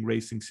upcoming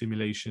racing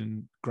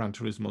simulation, Gran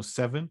Turismo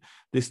 7,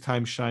 this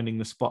time shining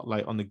the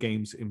spotlight on the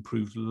game's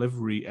improved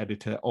livery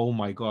editor. Oh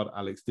my God,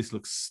 Alex, this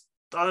looks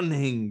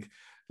stunning.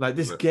 Like,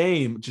 this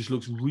game just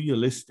looks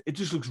realistic. It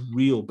just looks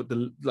real, but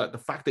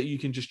the fact that you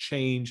can just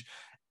change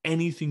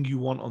anything you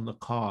want on the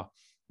car,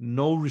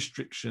 no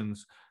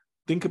restrictions.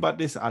 Think about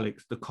this,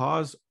 Alex. The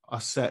cars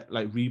are set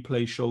like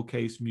Replay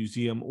Showcase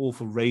Museum, all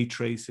for ray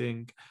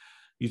tracing.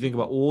 You think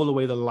about all the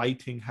way the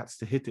lighting has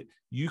to hit it.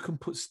 You can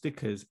put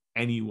stickers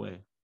anywhere,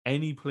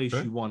 any place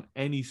you want,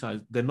 any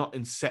size. They're not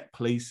in set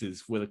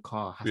places where the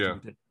car has to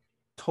be.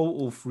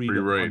 Total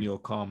freedom on your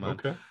car, man.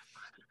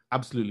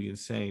 Absolutely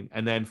insane.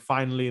 And then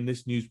finally, and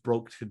this news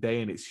broke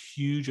today, and it's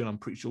huge, and I'm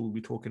pretty sure we'll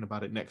be talking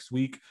about it next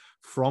week.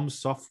 From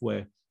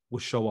Software will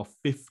show off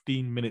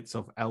 15 minutes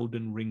of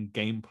Elden Ring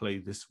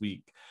gameplay this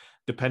week.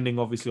 Depending,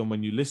 obviously, on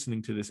when you're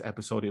listening to this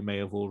episode, it may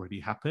have already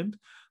happened.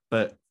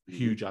 But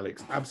huge,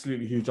 Alex.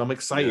 Absolutely huge. I'm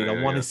excited.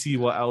 I want to see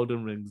what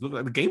Elden Ring looks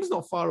like. The game's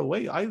not far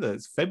away either.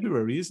 It's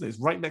February, isn't it? It's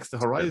right next to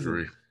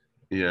Horizon.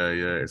 Yeah,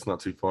 it's not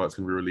too far. It's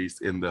going to be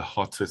released in the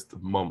hottest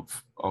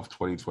month of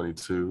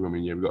 2022. I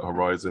mean, yeah, we've got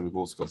Horizon. We've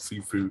also got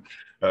Sifu,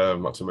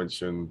 not to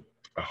mention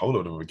a whole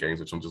lot of other games,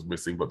 which I'm just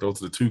missing. But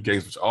those are the two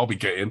games which I'll be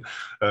getting.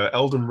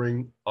 Elden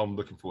Ring, I'm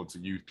looking forward to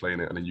you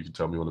playing it, and then you can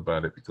tell me all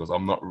about it, because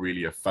I'm not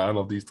really a fan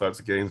of these types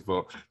of games,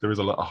 but there is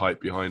a lot of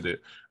hype behind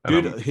it. And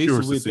Dude, I'm here's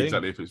curious the to see weird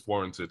exactly if it's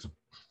warranted.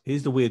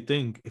 Here's the weird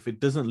thing. If it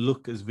doesn't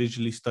look as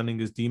visually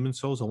stunning as Demon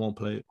Souls, I won't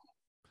play it.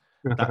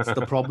 That's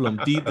the problem.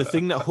 The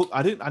thing that hooked,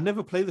 I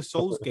never play the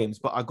Souls games,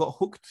 but I got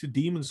hooked to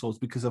Demon Souls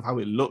because of how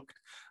it looked.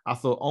 I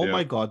thought, oh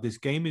my God, this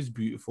game is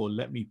beautiful.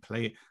 Let me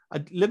play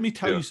it. Let me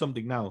tell you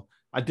something now.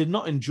 I did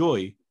not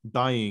enjoy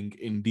dying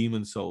in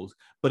Demon Souls,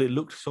 but it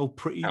looked so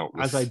pretty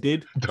as I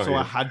did. So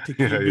I had to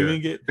keep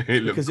doing it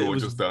because it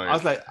was dying. I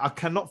was like, I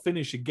cannot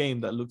finish a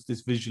game that looks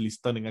this visually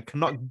stunning. I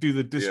cannot do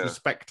the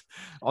disrespect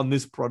on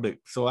this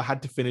product. So I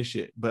had to finish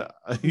it. But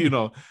you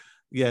know,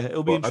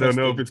 it'll be interesting. I don't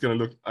know if it's gonna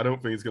look. I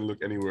don't think it's gonna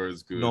look anywhere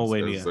as good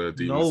as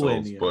Demon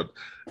Souls. But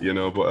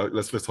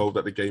let's just hope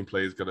that the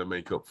gameplay is gonna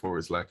make up for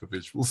its lack of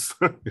visuals,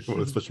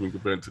 especially when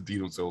compared to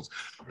Demon Souls.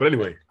 But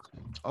anyway,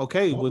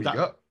 okay,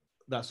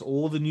 that's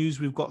all the news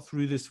we've got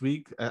through this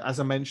week. As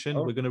I mentioned,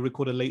 we're going to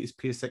record a latest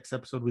PSX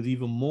episode with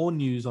even more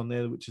news on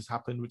there, which has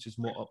happened, which is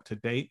more up to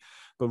date.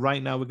 But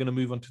right now, we're going to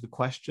move on to the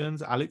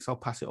questions. Alex, I'll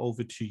pass it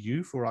over to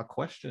you for our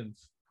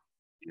questions.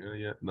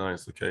 Yeah,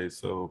 nice. Okay,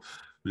 so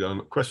we got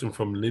a question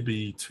from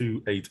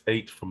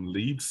Libby288 from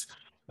Leeds.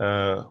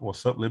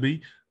 What's up,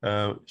 Libby?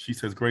 She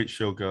says, great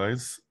show,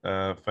 guys.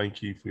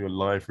 Thank you for your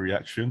live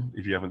reaction.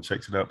 If you haven't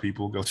checked it out,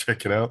 people, go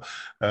check it out.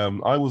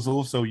 I was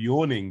also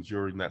yawning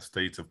during that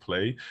state of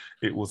play.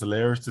 It was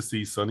hilarious to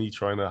see Sonny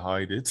trying to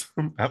hide it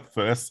at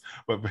first,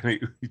 but then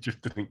he just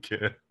didn't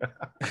care.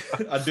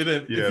 I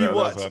didn't. If you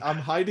watch, I'm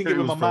hiding it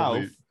with my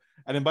mouth,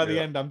 and then by the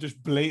end, I'm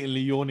just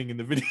blatantly yawning in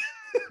the video.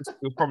 It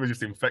was probably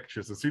just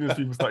infectious. As soon as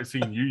people started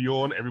seeing you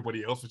yawn,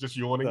 everybody else was just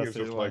yawning. It's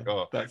just like,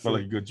 that's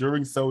not good.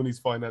 During Sony's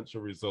financial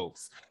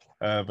results,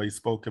 they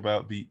spoke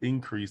about the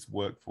increased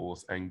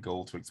workforce and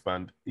goal to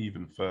expand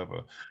even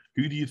further.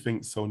 Who do you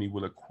think Sony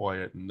will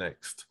acquire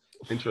next?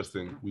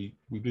 Interesting. We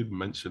did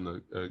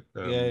mention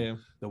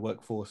the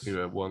workforce.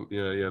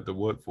 The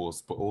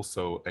workforce, but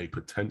also a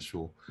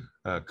potential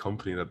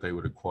company that they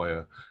would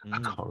acquire. I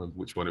can't remember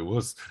which one it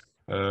was.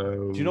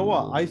 Do you know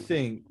what I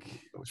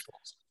think?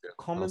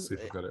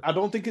 I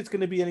don't think it's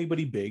going to be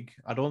anybody big.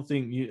 I don't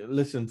think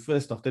listen,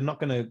 first off, they're not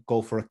going to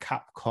go for a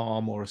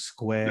Capcom or a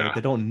Square.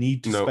 They don't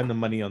need to spend the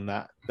money on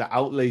that. The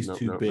outlay's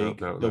too big.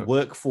 The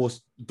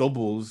workforce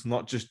doubles,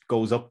 not just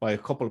goes up by a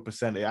couple of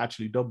percent, it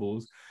actually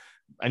doubles.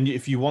 And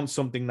if you want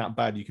something that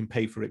bad, you can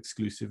pay for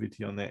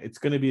exclusivity on there. It's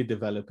going to be a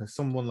developer,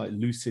 someone like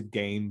Lucid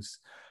Games,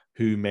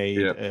 who made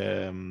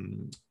I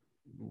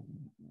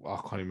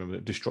can't remember,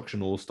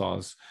 Destruction All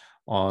Stars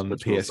on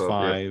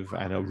PS5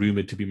 and are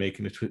rumored to be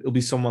making it. It'll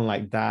be someone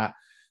like that.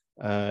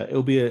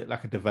 It'll be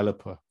like a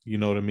developer. You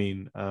know what I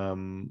mean?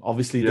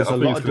 Obviously, there's a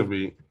lot of.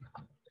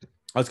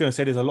 I was going to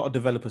say there's a lot of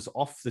developers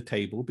off the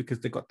table because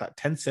they got that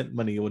Tencent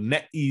money or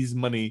NetEase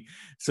money,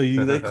 so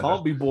they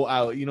can't be bought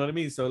out. You know what I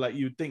mean? So like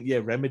you'd think,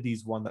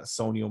 Remedy's one that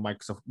Sony or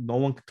Microsoft, no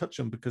one can touch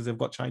them because they've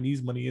got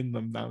Chinese money in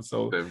them now.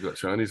 So they've got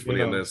Chinese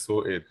money and they're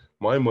sorted.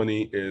 My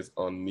money is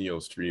on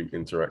NeoStream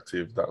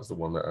Interactive. That was the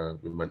one that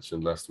we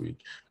mentioned last week.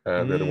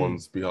 They're the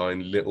ones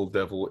behind Little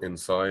Devil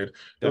Inside.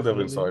 Little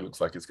Devil Inside looks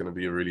like it's going to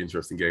be a really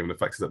interesting game. And the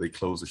fact is that they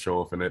close the show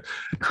off in it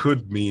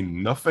could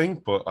mean nothing.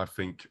 But I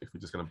think if we're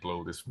just going to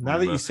blow this now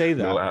that you say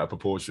that out of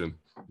proportion.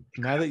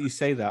 Now that you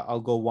say that, I'll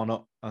go one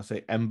up. I'll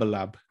say Ember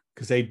Lab,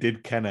 because they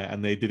did Kenner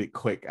and they did it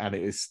quick and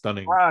it is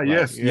stunning.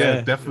 Yes,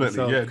 definitely.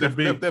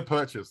 So they're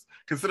purchased.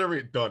 Consider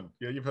it done.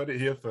 Yeah, you've heard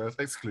it here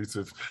first.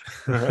 Exclusive.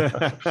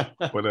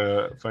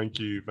 But thank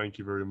you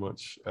very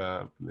much,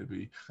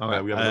 Libby.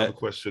 Right, we have another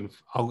question.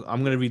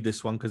 I'm going to read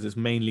this one because it's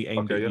mainly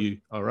aimed at you.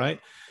 All right.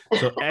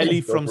 So Ellie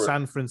from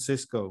San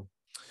Francisco.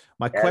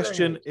 My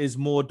question is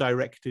more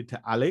directed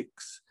to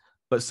Alex,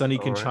 but Sonny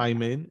can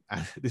chime in.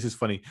 This is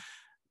funny.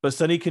 But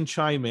Sonny can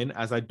chime in,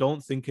 as I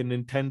don't think a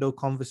Nintendo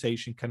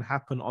conversation can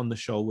happen on the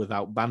show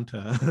without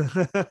banter.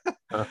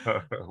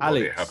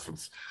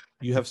 Alex,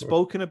 you have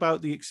spoken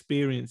about the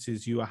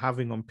experiences you are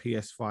having on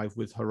PS5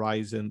 with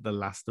Horizon, The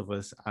Last of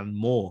Us, and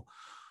more.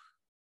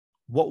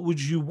 What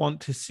would you want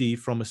to see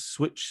from a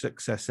Switch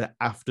successor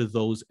after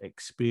those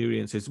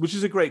experiences? Which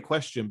is a great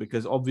question,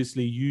 because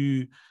obviously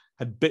you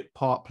had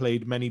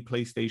played many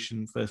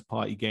PlayStation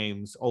first-party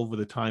games over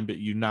the time, but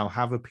you now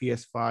have a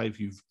PS5.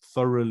 You've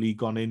thoroughly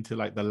gone into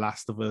like The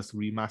Last of Us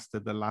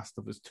Remastered, The Last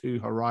of Us 2,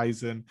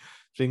 Horizon,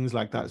 things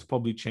like that. It's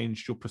probably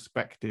changed your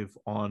perspective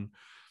on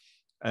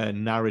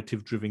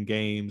narrative-driven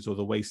games or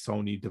the way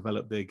Sony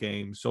develop their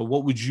games. So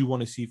what would you want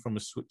to see from a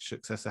Switch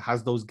successor?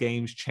 Has those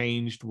games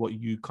changed what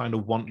you kind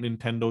of want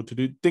Nintendo to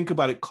do? Think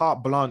about it,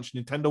 carte blanche.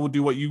 Nintendo will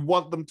do what you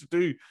want them to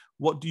do.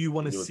 What do you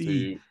want to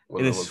see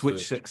in a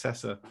Switch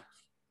successor?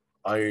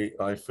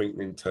 I think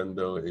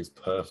Nintendo is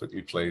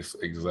perfectly placed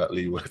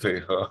exactly where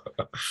they are.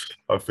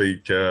 I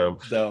think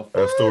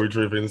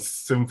story-driven,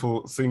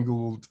 simple,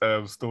 single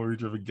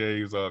story-driven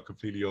games are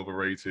completely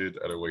overrated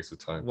and a waste of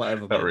time.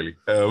 Whatever. Not really.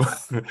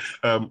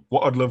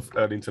 What I'd love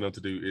Nintendo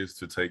to do is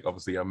to take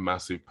obviously a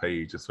massive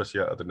page,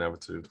 especially out of the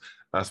narrative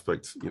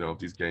aspect, of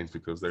these games,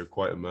 because they're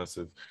quite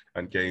immersive,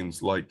 and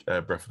games like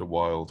Breath of the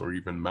Wild or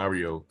even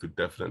Mario could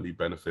definitely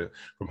benefit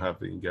from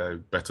having a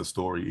better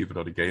story, even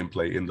though the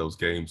gameplay in those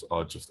games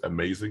are just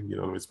amazing,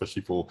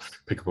 especially for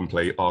pick up and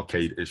play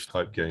arcade-ish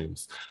type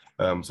games.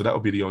 So that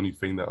would be the only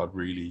thing that I'd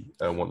really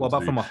want. What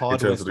about from a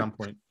hardware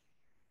standpoint?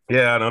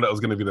 Yeah, I know that was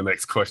going to be the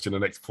next question, the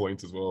next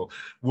point as well.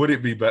 Would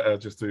it be better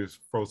just to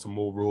throw some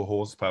more raw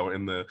horsepower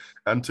in there?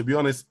 And to be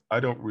honest,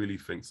 I don't really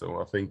think so.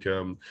 I think,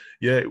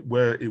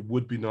 where it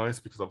would be nice,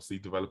 because obviously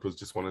developers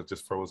just want to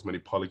just throw as many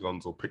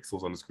polygons or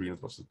pixels on the screen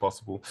as much as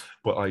possible.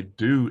 But I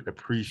do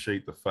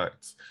appreciate the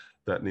fact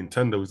that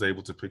Nintendo is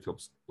able to pick up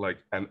like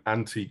an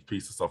antique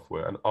piece of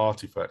software, an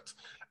artifact,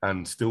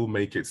 and still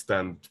make it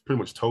stand pretty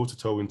much toe to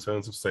toe in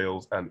terms of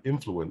sales and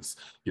influence,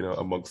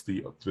 amongst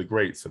the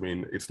greats. I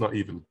mean, it's not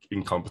even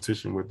in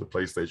competition with the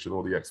PlayStation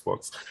or the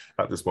Xbox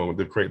at this moment.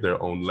 They've created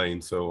their own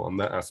lane. So on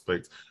that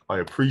aspect, I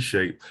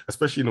appreciate,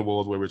 especially in a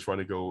world where we've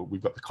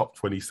got the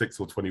COP26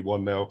 or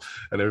 21 now,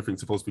 and everything's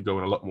supposed to be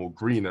going a lot more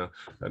greener.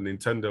 And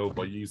Nintendo,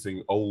 by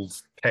using old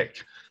tech,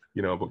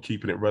 but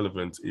keeping it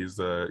relevant, is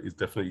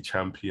definitely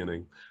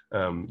championing,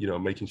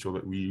 making sure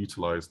that we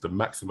utilize the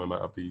maximum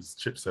amount of these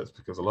chipsets,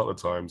 because a lot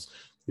of times,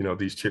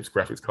 these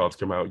graphics cards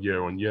come out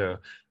year on year,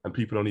 and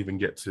people don't even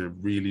get to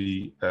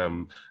really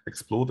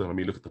explore them. I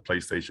mean, look at the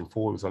PlayStation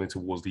 4. It was only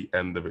towards the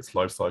end of its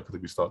life cycle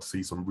that we start to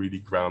see some really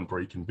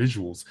groundbreaking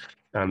visuals.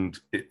 And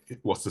it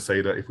was to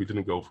say that if we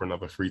didn't go for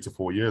another 3 to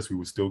 4 years, we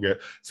would still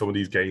get some of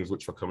these games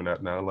which are coming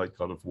out now, like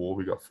God of War.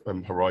 We got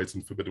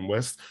Horizon Forbidden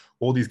West.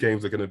 All these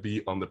games are going to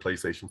be on the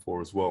PlayStation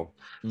 4 as well.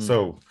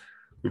 So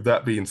with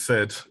that being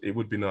said, it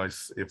would be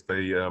nice if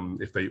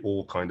they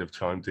all kind of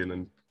chimed in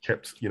and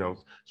kept,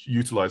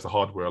 utilize the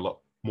hardware a lot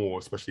more,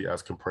 especially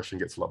as compression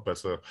gets a lot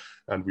better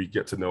and we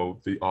get to know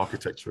the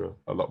architecture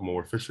a lot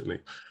more efficiently.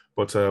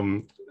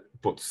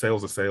 But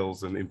sales are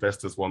sales, and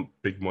investors want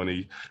big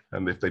money,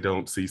 and if they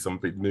don't see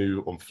something new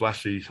or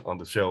flashy on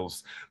the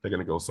shelves, they're going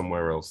to go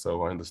somewhere else.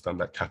 So I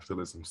understand that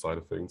capitalism side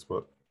of things,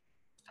 but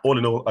all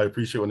in all, I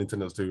appreciate what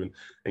Nintendo's doing.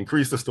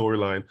 Increase the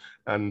storyline,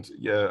 and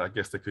I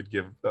guess they could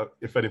give,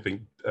 if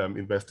anything,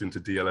 invest into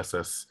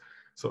DLSS,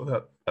 so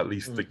that at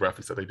least the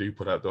graphics that they do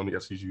put out don't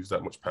actually use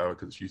that much power,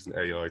 because it's using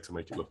AI to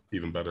make it look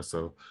even better.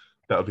 So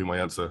that would be my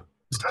answer.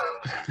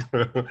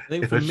 I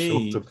think for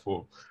me,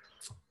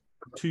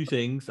 two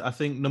things. I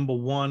think number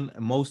one,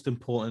 and most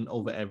important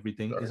over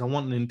everything, is I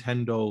want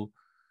Nintendo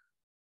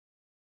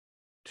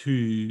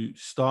to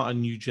start a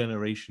new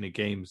generation of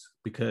games,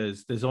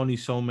 because there's only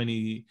so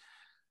many.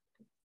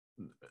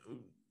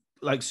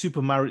 Like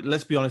Super Mario,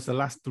 let's be honest, the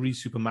last 3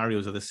 Super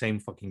Marios are the same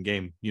fucking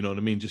game. You know what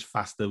I mean? Just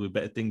faster with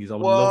better things. I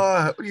would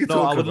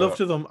love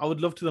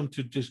to them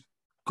to just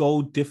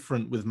go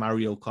different with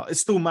Mario Kart. It's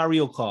still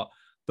Mario Kart,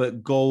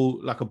 but go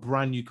like a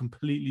brand new,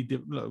 completely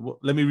different.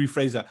 Let me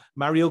rephrase that.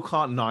 Mario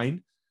Kart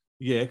 9,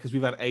 because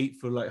we've had 8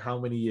 for like how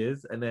many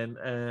years, and then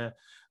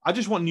I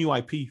just want new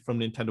IP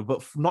from Nintendo,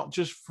 but not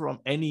just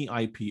from any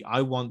IP.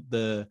 I want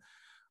the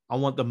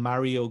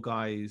Mario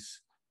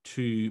guys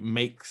to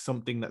make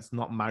something that's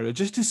not Mario,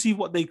 just to see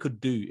what they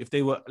could do if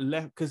they were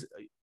left. Because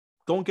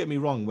don't get me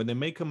wrong, when they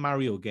make a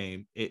Mario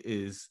game, it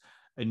is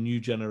a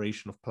new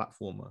generation of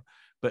platformer.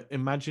 But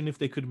imagine if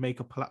they could make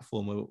a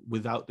platformer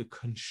without the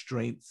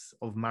constraints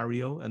of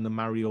Mario and the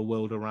Mario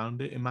world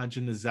around it.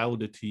 Imagine the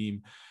Zelda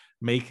team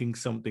making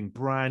something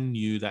brand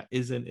new that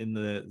isn't in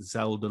the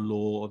Zelda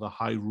lore or the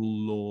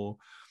Hyrule lore.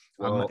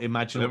 Well,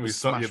 imagine let me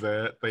stop you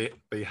there.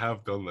 They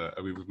have done that.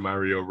 I mean, with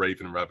Mario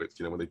Raven Rabbids,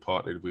 when they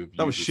partnered with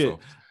that was shit.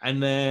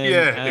 And then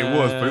it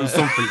was, but it was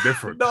something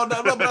different. no,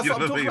 but that's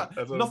what I'm talking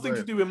about. Nothing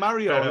to do with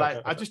Mario.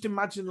 Like I just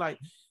imagine, like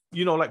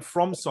like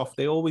FromSoft,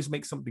 they always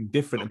make something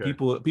different, and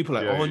people are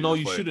like, oh no,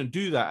 you shouldn't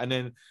do that. And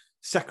then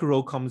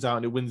Sekiro comes out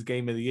and it wins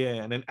Game of the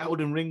Year, and then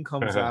Elden Ring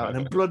comes out, and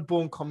then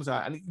Bloodborne comes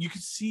out, and you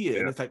can see it,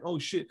 and it's like, oh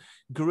shit,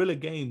 Guerrilla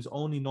Games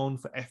only known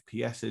for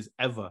FPSs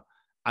ever.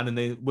 And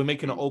then we're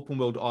making an open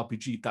world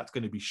RPG that's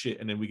going to be shit,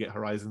 and then we get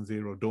Horizon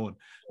Zero Dawn.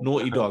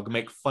 Naughty Dog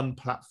make fun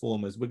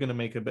platformers. We're going to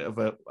make a bit of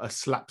a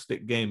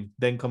slapstick game.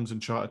 Then comes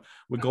Uncharted.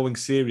 We're going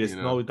serious.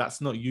 No, that's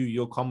not you.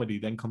 You're comedy.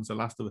 Then comes The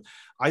Last of Us.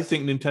 I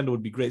think Nintendo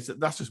would be great. So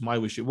that's just my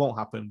wish. It won't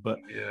happen, but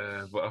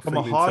from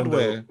a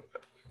hardware,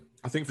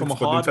 I think from a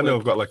hardware, Nintendo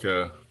have got like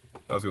a.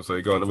 I was going to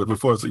say, go on.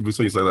 Before you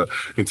say that,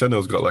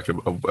 Nintendo's got like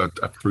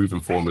a proven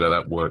formula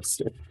that works.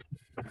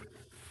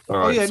 All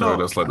right,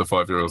 that's like the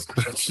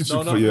 5-year-olds.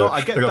 No,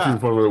 I get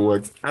that. It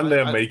works, and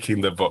they're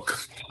making the buck.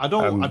 That's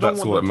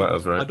all that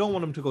matters, right? I don't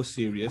want them to go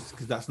serious,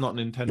 because that's not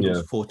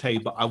Nintendo's forte.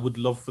 But I would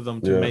love for them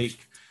to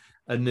make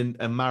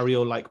a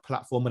Mario-like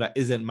platformer that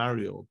isn't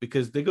Mario,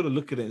 because they're going to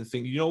look at it and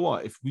think, you know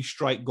what, if we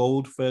strike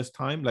gold first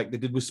time, like they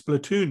did with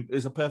Splatoon,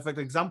 is a perfect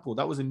example.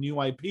 That was a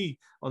new IP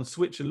on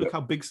Switch, and look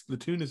how big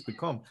Splatoon has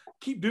become.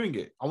 Keep doing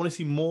it. I want to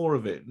see more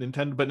of it.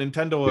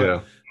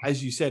 Nintendo,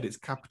 as you said, it's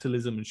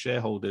capitalism and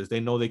shareholders. They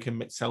know they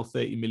can sell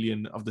 30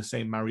 million of the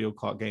same Mario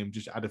Kart game,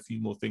 just add a few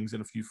more things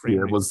and a few frame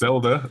rates. Well,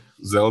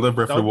 Zelda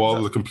Breath of the Wild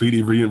was a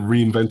completely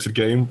reinvented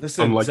game,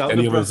 unlike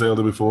any other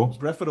Zelda before.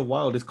 Breath of the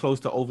Wild is close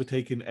to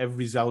overtaking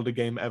every Zelda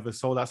game ever.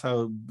 So that's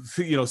how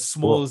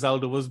small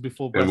Zelda was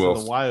before Breath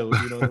of the Wild.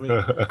 You know what I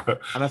mean?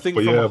 And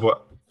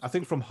I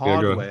think from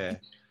hardware,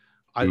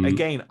 I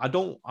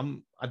don't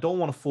want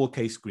a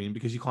 4K screen,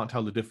 because you can't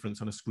tell the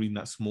difference on a screen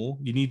that small.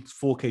 You need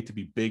 4K to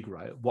be big,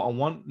 right? What I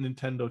want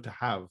Nintendo to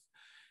have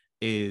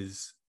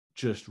is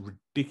just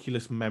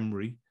ridiculous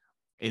memory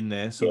in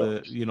there, so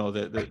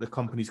that the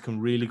companies can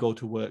really go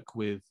to work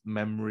with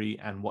memory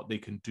and what they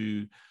can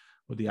do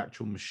with the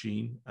actual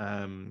machine.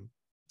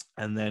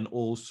 And then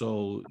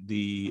also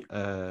the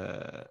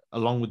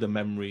along with the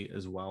memory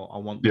as well, I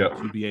want them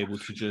to be able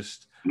to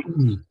just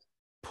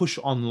push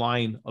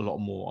online a lot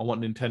more. I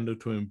want Nintendo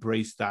to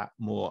embrace that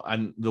more.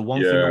 And the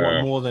one thing I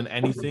want more than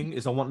anything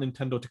is I want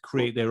Nintendo to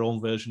create their own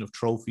version of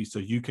trophies, so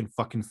you can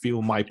fucking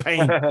feel my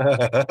pain.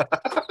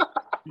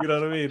 You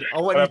know what I mean?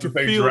 I want you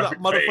to feel that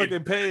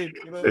motherfucking pain.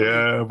 You know what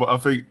I mean? But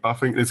I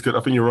think it's good.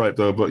 I think you're right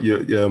though. But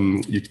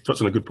you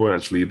touched on a good point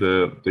actually.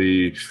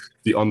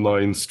 The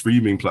online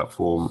streaming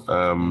platform.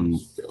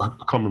 I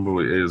can't remember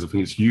what it is. I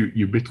think it's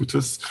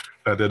Ubiquitous.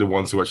 They're the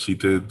ones who actually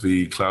did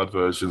the cloud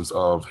versions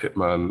of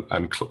Hitman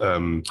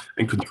and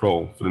In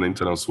Control for the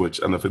Nintendo Switch,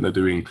 and I think they're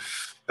doing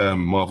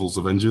Marvel's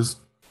Avengers.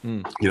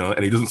 And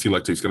it doesn't seem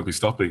like it's going to be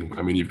stopping.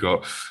 I mean, you've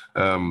got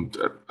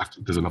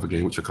there's another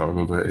game which I can't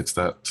remember. It's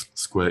that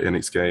Square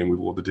Enix game with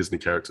all the Disney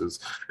characters.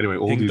 Anyway,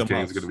 all these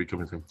games are going to be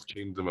coming from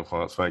Kingdom of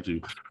Hearts. Thank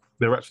you.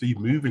 They're actually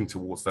moving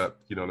towards that,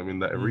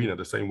 that arena,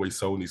 the same way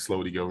Sony's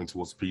slowly going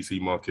towards the PC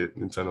market.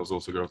 Nintendo's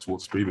also going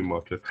towards the streaming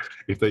market.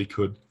 If they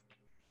could,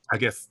 I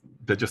guess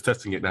they're just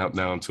testing it out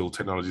now until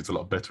technology is a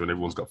lot better and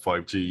everyone's got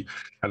 5G,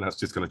 and that's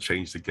just going to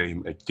change the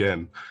game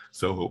again.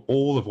 So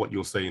all of what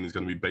you're saying is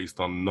going to be based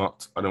on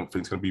I don't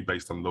think it's going to be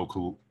based on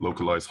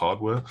localized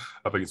hardware.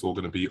 I think it's all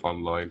going to be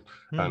online,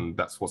 and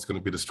that's what's going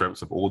to be the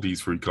strengths of all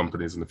these three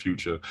companies in the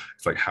future.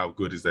 It's like, how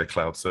good is their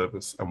cloud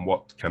service and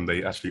what can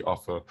they actually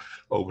offer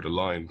over the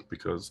line?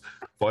 Because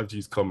 5G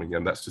is coming,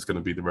 and that's just going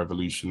to be the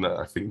revolution that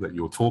I think that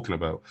you're talking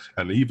about.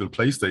 And even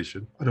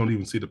PlayStation, I don't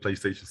even see the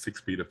PlayStation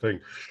 6 being a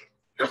thing.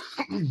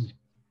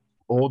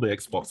 Or the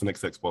Xbox and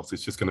Xbox,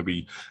 it's just going to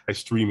be a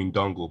streaming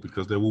dongle,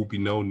 because there will be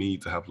no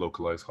need to have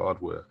localized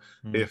hardware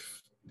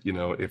if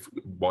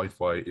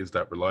Wi-Fi is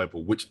that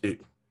reliable, which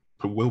it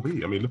will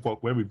be. I mean,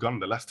 look where we've gone in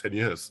the last 10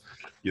 years.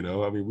 I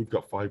mean, we've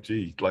got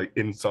 5G like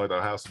inside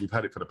our house. We've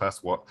had it for the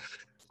past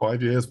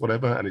 5 years,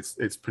 whatever, and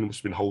it's pretty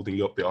much been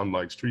holding up the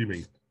online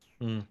streaming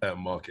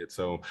market.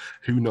 So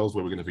who knows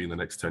where we're going to be in the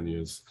next 10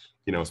 years?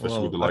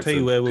 Especially with the likes of PSVR. I'll tell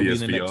you where we'll be in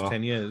the next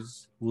 10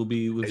 years. We'll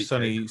be with 8K.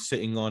 Sony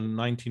sitting on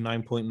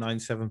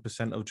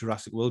 99.97% of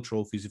Jurassic World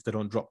trophies if they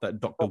don't drop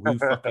that Doctor Wu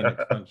fucking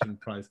expansion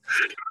price.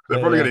 They're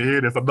probably going to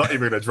hear this. I'm not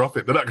even going to drop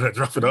it. They're not going to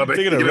drop it, are they?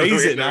 They're going to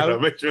raise it now.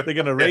 They're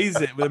going to raise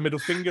it with a middle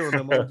finger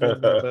on them.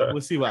 But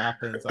we'll see what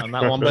happens on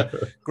that one. But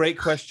great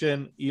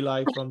question,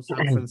 Eli from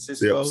San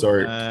Francisco.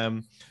 Sorry.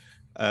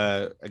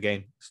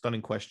 Again,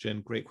 stunning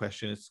question. Great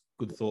question. It's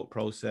good thought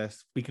process.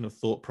 Speaking of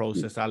thought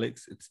process,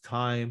 Alex, it's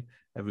time.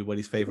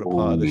 Everybody's favorite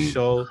part of the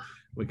show.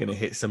 We're going to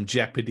hit some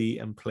Jeopardy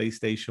and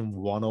PlayStation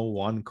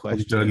 101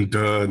 questions.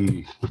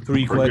 Done.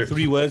 Three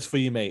words for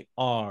you, mate.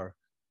 Are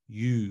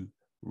you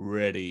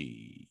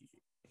ready?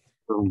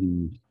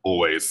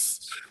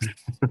 Always.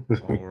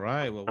 All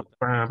right. Well,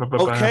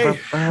 okay,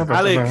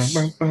 Alex,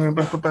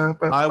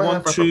 I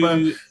want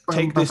to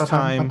take this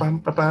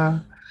time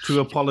to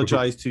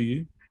apologize to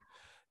you,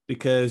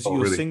 because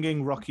you're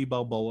singing Rocky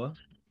Balboa,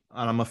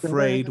 and I'm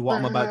afraid what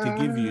I'm about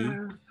to give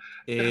you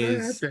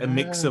is a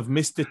mix of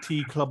Mr.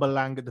 T. Clubber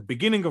Lang at the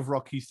beginning of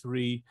Rocky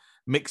 3,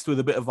 mixed with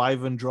a bit of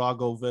Ivan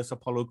Drago versus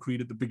Apollo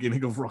Creed at the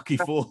beginning of Rocky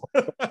 4.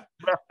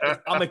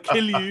 I'm gonna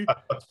kill you.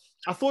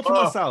 I thought to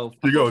myself,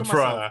 I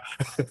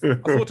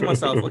thought to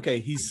myself,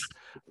 okay,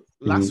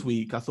 last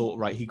week I thought,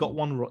 right, he got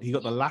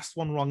the last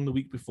one wrong the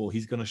week before,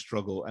 he's gonna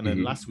struggle. And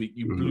then last week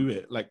you blew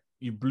it, like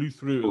you blew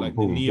through it like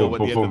Neo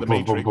at the end of the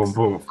Matrix.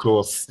 Of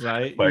course.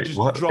 Right? You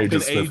just dropping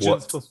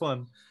agents for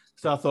fun.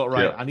 So I thought,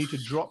 right, I need to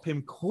drop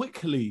him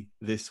quickly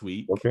this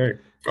week. Okay.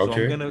 So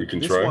You can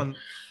try.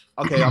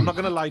 I'm not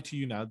gonna lie to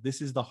you now.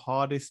 This is the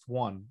hardest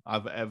one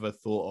I've ever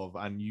thought of,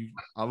 and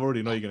I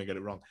already know you're gonna get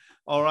it wrong.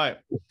 All right.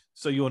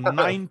 So your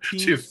 19th.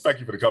 Cheers. Thank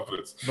you for the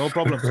confidence. No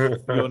problem.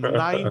 Your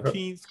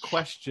 19th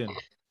question.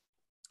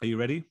 Are you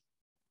ready?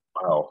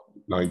 Wow,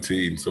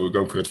 19. So we're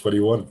going for the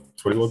 21.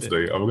 21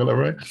 today. Are we got that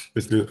right?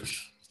 Let's do it.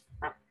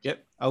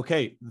 Yep.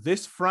 Okay.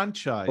 This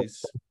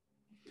franchise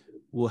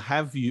will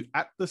have you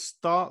at the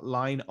start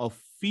line of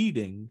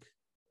feeding,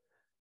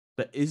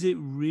 but is it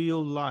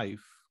real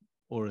life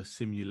or a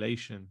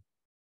simulation?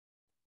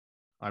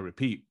 I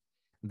repeat,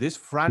 This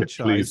Please.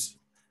 franchise,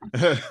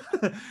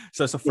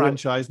 so it's a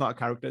franchise, not a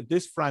character.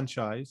 This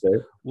franchise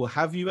Okay. will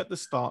have you at the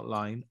start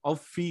line of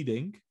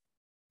feeding,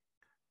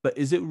 but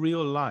is it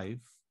real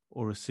life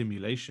or a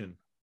simulation?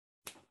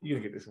 You're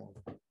gonna get this one.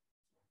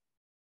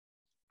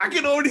 I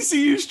can already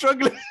see you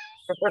struggling.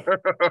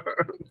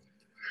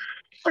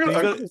 I'm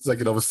gonna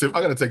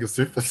take a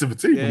sip of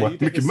tea Yeah, for my you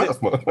take Mickey a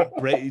Mouse,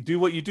 man. Do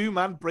what you do,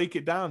 man. Break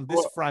it down. This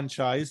What?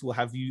 franchise will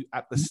have you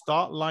at the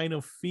start line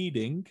of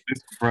feeding.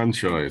 This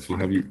franchise will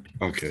have you.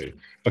 Okay.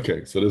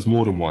 So there's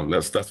more than one.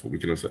 That's what we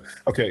can say.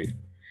 Okay.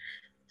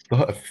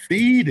 Start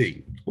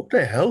feeding. What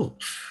the hell?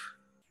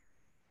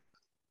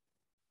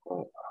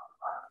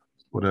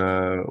 What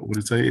did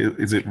it say?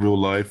 Is it real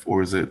life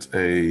or is it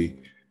is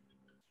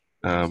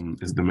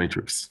it the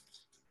Matrix?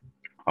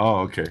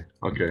 Oh, okay.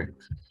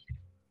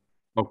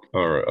 Oh,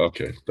 all right.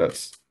 Okay.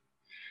 That's.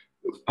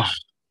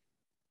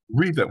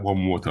 Read that one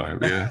more time.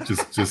 Yeah.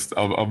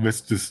 I'll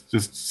miss.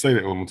 Just say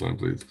that one more time,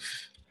 please.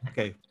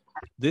 Okay.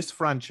 This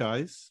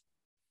franchise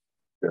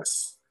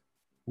Yes.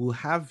 will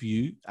have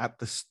you at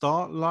the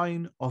start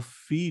line of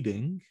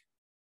feeding,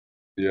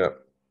 Yeah.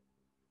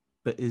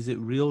 but is it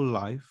real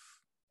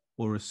life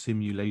or a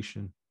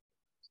simulation?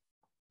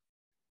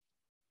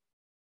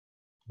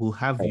 Will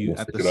have you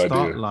at the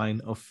start line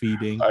of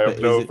feeding. I have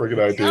no freaking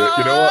idea.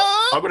 You know what?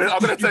 I'm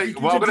gonna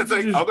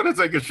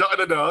take a shot in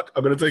the dark.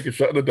 I'm gonna take a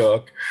shot in the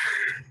dark.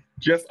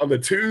 Just on the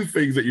two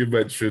things that you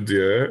mentioned,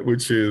 yeah,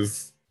 which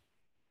is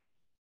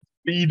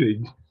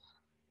feeding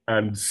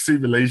and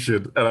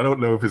simulation. And I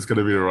don't know if it's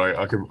gonna be right.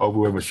 I'll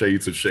wear my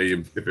shades of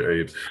shame if it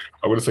ain't.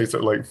 I'm gonna say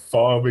something like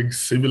farming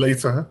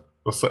simulator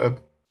or something.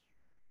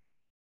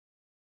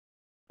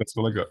 That's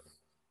what I got.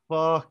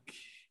 Fuck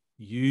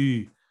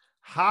you.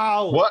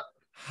 How? What?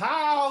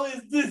 How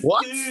is this,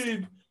 What?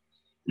 dude?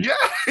 Yeah,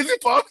 is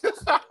it fun?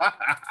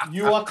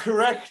 You are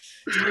correct.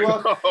 You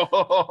are.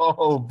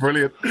 Oh,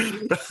 brilliant.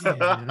 That's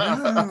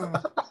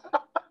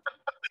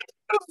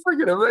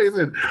freaking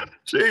amazing.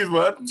 Jeez,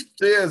 man.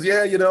 Cheers.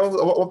 Yeah, you know,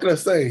 what can I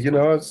say? You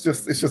know, it's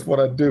just what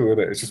I do, isn't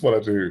it? It's just what I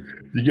do.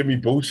 You give me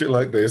bullshit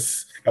like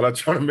this, and I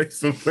try to make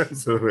some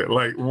sense of it.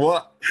 Like,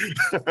 what?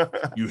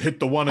 You hit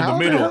the one in the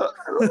middle.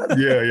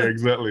 Yeah,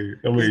 exactly.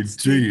 I mean,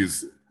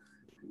 jeez.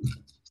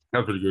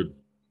 That's pretty good.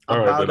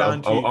 I'm bowing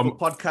down to you for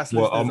podcast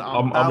listeners.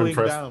 I'm bowing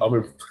impressed. down.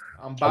 I'm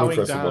I'm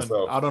bowing down.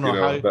 myself, I don't know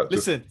how.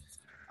 Listen,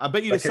 I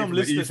bet you there's some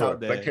listeners out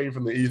there. That came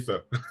from the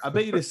ether. I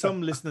bet you there's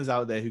some listeners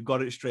out there who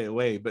got it straight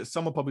away, but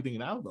some are probably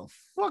thinking, how the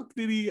fuck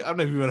did he? I've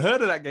never even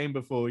heard of that game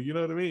before. You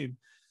know what I mean?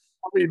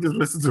 I mean, just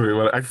listen to it.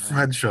 Like, a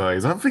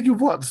franchise. I'm thinking,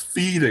 what's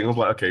feeding? I was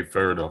like, okay,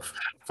 fair enough.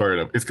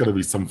 It's going to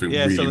be something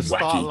really so the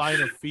start wacky.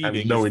 line of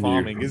feeding is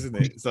farming, isn't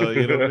it? So,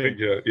 you know what I mean?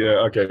 yeah,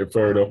 okay,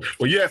 fair enough.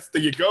 Well, yes,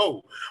 there you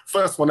go.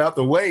 First one out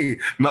the way.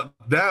 Not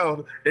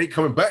down. Ain't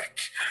coming back.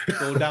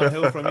 Go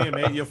downhill from here,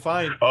 mate. You're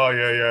fine. Oh,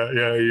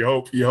 yeah.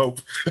 You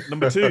hope.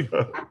 Number 2.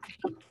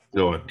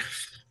 Go on.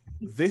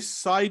 This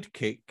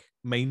sidekick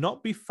may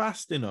not be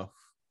fast enough,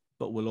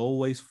 but will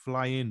always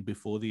fly in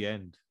before the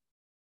end.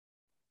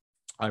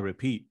 I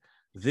repeat,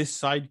 this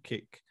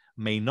sidekick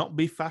may not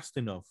be fast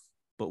enough,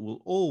 but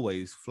will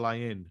always fly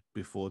in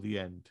before the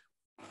end.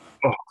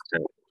 Oh,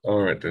 okay.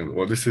 All right, then.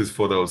 Well, this is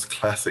for those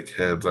classic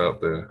heads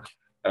out there.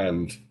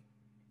 And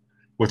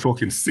we're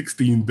talking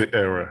 16-bit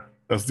era.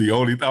 That's the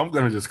only... I'm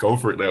going to just go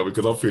for it now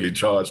because I'm feeling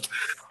charged.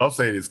 I'm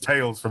saying it's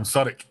Tails from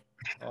Sonic.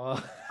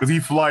 Because he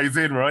flies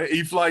in, right?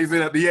 He flies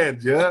in at the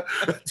end, yeah?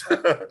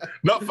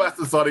 Not fast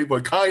as Sonic,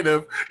 but kind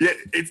of. Yeah,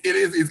 it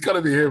is. It's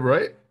going to be him,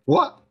 right?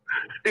 What?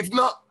 It's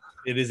not.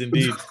 It is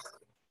indeed.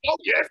 Oh,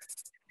 yes.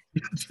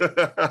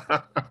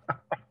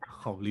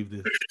 I'll leave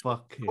this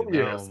fucking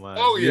man.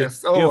 Oh,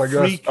 yes. Oh, my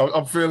gosh.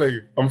 I'm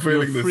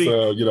feeling this,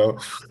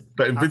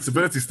 that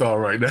invincibility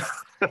star right now.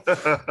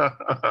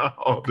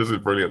 Oh, this is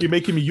brilliant. You're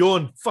making me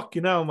yawn.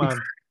 Fucking hell,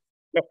 man.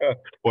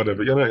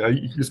 Whatever.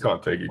 You just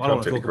can't take it. You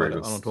can't take the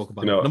greatness. I don't talk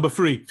about it. Number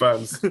 3.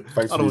 Fans,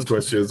 thanks for these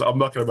questions. I'm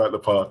knocking about the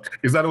park.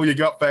 Is that all you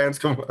got, fans?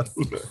 Come on.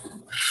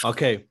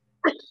 Okay.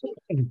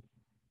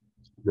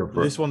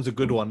 This one's a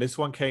good one. This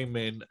one came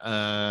in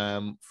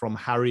from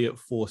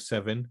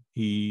Harriet47.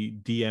 He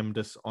DM'd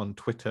us on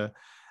Twitter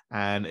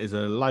and is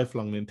a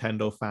lifelong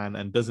Nintendo fan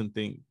and doesn't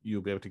think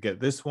you'll be able to get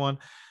this one.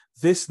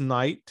 This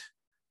night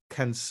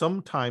can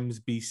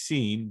sometimes be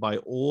seen by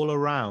all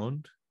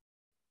around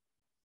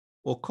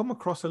or come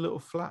across a little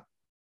flat.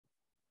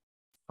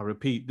 I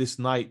repeat, this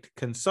night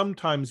can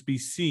sometimes be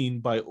seen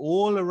by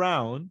all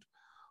around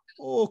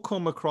or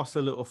come across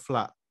a little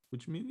flat,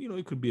 which means,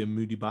 it could be a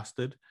moody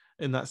bastard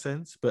in that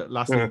sense. But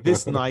lastly,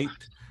 this night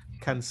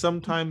can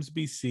sometimes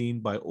be seen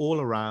by all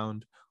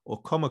around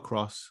or come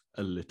across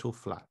a little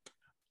flat.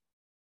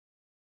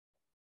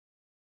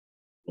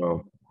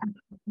 Well,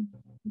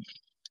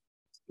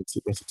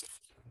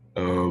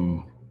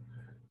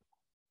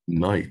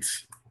 night.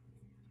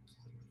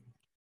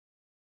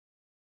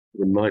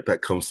 The night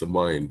that comes to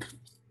mind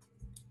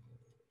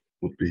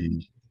would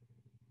be,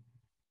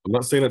 I'm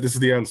not saying that this is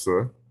the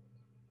answer,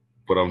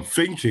 but I'm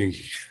thinking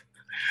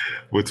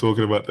We're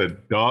talking about the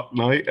Dark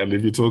Knight, and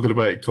if you're talking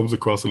about it comes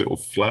across a little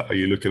flat, are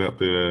you looking at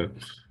the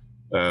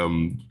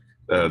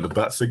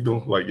bat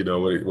signal? Like, you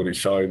know, when it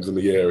shines in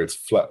the air, it's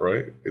flat,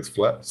 right? It's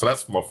flat. So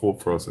that's my thought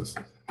process.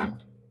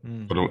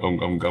 But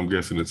I'm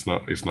guessing it's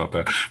not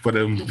that. But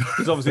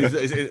because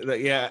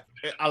obviously, yeah,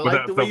 I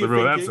like the way you're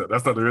thinking. Answer.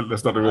 That's not the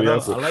real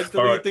answer. I like the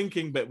way you're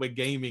thinking, but we're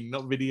gaming,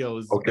 not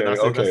videos. Okay,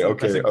 that's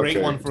a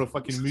great one for a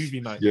fucking movie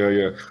night.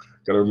 Yeah.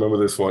 Gotta remember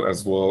this one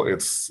as well.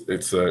 It's a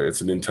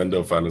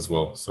Nintendo fan as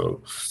well.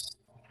 So.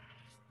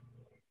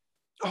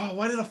 Oh,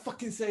 why did I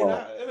fucking say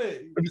that?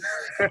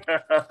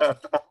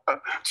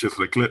 Just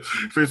for the clip.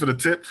 Thanks for the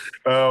tip.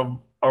 All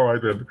right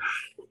then.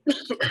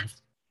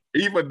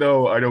 Even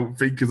though I don't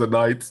think he's a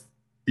knight,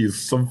 he's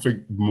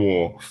something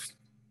more.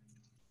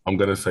 I'm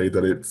gonna say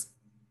that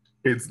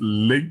it's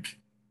Link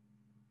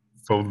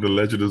from The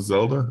Legend of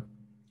Zelda.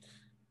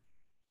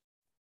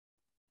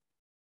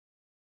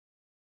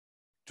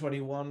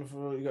 21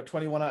 you got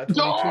 21 out of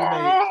 22, mate.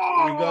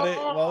 You got it.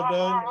 Well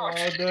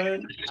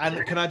done.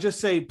 And can I just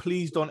say,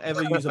 please don't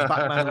ever use a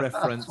Batman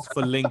reference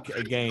for Link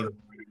again.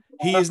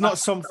 He is not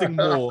something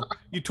more.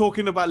 You're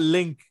talking about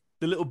Link,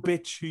 the little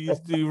bitch who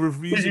used to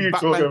reviews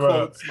Batman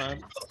quotes,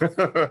 man.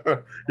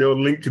 Yo,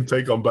 Link can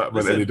take on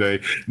Batman any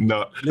day.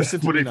 No. Listen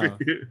to me now.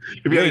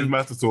 If he had his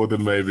Master Sword,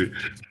 then maybe.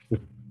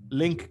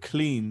 Link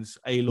cleans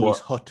Aloy's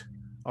hut.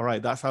 All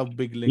right, that's how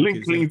big Link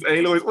is. Cleans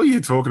Aloy. What are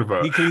you talking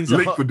about? He cleans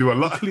Link would do a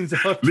lot. He cleans a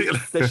hut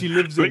that she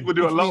lives in. Link would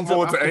do a lot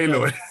more to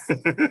Aloy.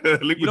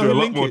 Link would do a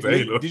lot more to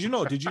Aloy. Did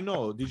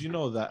you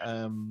know that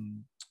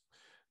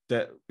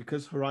that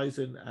because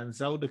Horizon and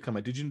Zelda come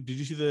out? Did you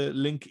see the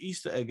Link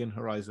Easter egg in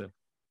Horizon?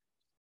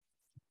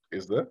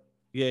 Is there?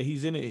 Yeah,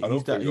 he's in it.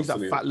 He's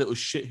that fat little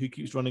shit who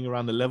keeps running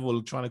around the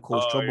level trying to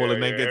cause trouble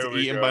and then gets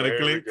eaten by the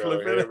Link.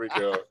 Here we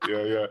go.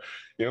 Yeah.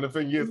 You know, the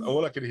thing is,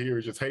 all I can hear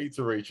is just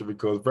hateration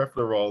because Breath of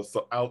the Wild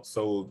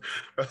outsold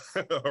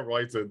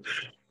Horizon.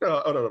 I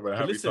don't know about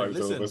how many times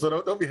over.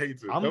 So don't be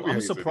hating.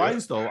 I'm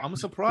surprised though. I'm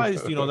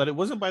surprised, that it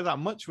wasn't by that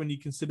much when you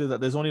consider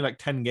that there's only like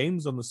 10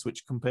 games on the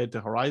Switch compared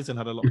to Horizon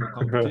had a lot more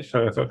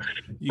competition. So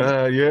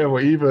well,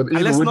 even with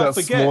that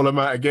small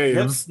amount of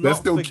games, they're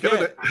still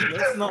killing it.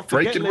 Let's not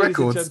forget, breaking ladies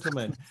records. and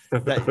gentlemen,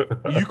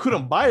 that you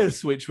couldn't buy a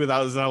Switch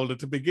without Zelda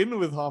to begin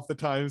with half the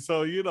time.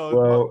 So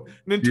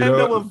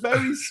Nintendo were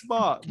very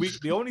smart.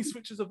 The only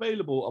Switches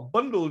available are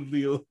bundled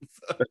deals.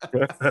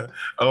 What's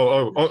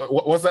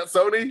that,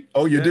 Sony?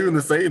 Oh, you're doing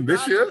the same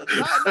this year?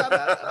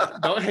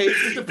 Don't hate.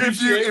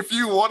 If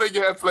you want to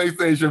get a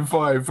PlayStation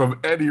 5 from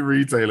any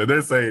retailer,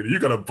 they're saying you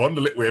got to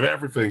bundle it with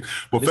everything.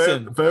 Well, fair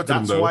to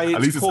them though.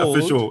 At least it's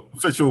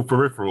official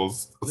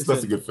peripherals.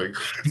 That's a good thing.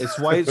 It's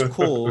why it's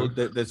called.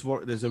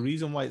 There's a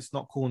reason why it's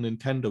not called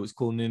Nintendo. It's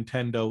called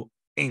Nintendo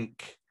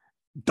Inc.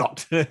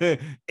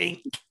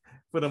 Inc.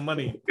 For the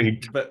money.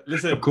 But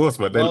listen, of course,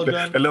 man. They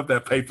love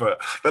that paper.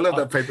 They love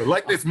that paper.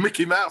 Like this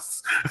Mickey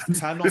Mouse.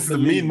 This is a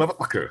mean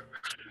motherfucker.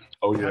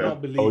 Oh yeah. I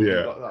cannot believe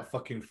you got that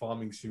fucking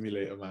farming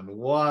simulator, man.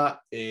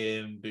 What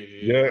in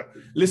the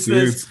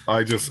listeners? Dude,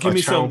 I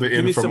channeled it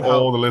in from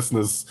all the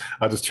listeners.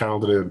 I just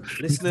channeled it in.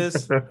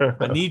 Listeners,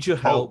 I need your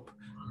help.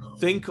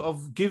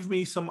 Give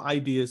me some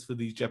ideas for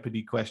these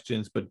Jeopardy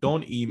questions, but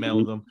don't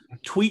email them.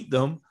 Tweet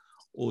them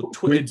or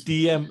Twitter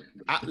DM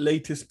at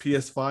latest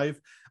PS5.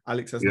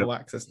 Alex has no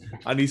access.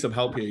 I need some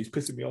help here. He's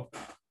pissing me off.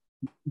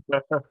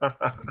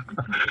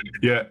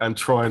 Yeah, and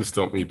try and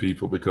stop me,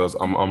 people, because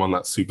I'm on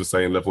that Super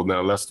Saiyan level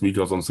now. Last week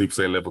I was on Super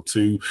Saiyan level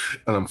 2,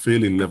 and I'm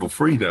feeling level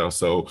 3 now.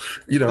 So,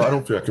 I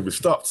don't think I can be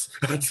stopped.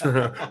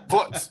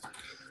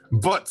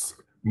 But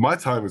my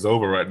time is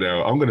over right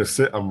now. I'm going to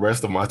sit and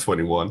rest on my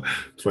 21.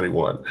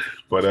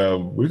 But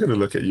we're going to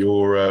look at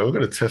we're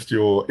going to test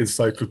your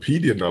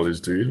encyclopedia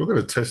knowledge, dude. We're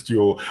going to test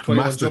your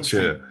master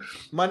chair.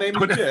 My name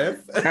is Jeff.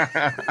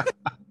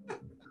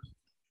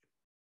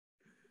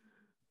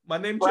 My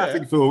name's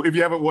Jeff. Film. If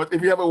you haven't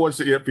watched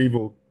it yet,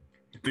 people,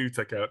 do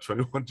check out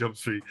 21 Jump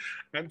Street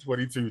and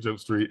 22 Jump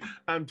Street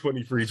and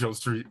 23 Jump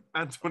Street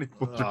and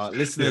 24 Jump Street.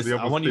 Listeners,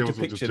 I want you to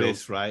picture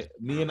this, right?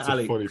 Me and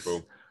Alex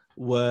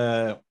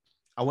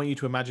I want you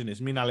to imagine this.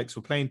 Me and Alex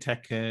were playing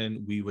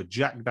Tekken. We were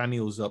Jack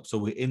Daniels up. So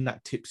we're in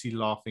that tipsy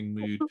laughing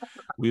mood.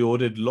 We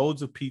ordered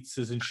loads of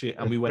pizzas and shit.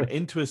 And we went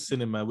into a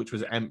cinema, which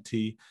was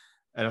empty.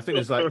 And I think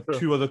there's like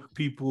two other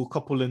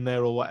couple in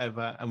there or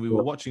whatever. And we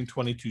were watching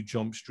 22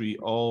 Jump Street.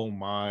 Oh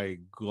my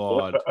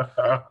God.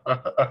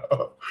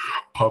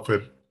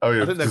 Popping. Oh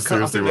yeah, I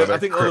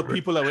think all the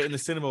people that were in the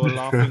cinema were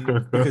laughing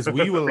because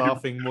we were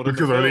laughing more than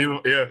But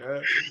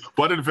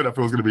I didn't think that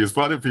film was going to be as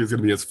funny. I didn't think it was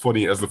going to be as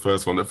funny as the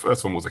first one. The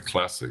first one was a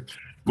classic,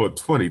 but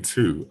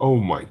 22, oh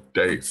my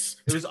days!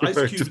 It was Ice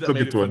Cube just that took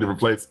made it to a different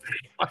place.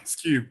 Ice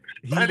Cube,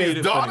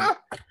 his daughter.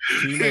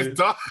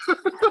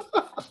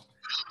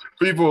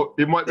 People,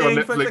 it might be on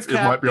Netflix. It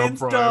might be on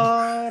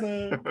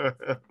Prime.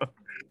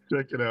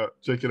 Check it out.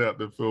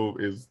 The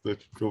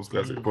film's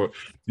classic. But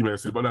you may have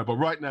seen it by now. But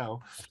right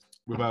now,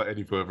 without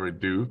any further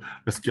ado,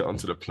 let's get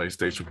onto the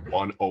PlayStation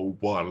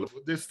 101.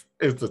 This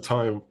is the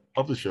time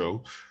of the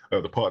show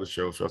the part of the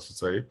show, I should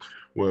say,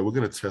 where we're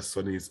going to test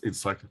Sonny's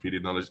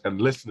encyclopedic knowledge. And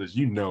listeners,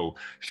 you know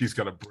she's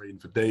got a brain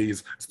for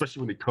days,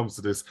 especially when it comes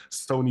to this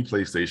Sony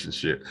PlayStation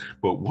shit.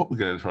 But what we're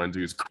going to try and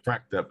do is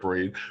crack that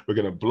brain. We're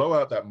going to blow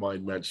out that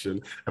mind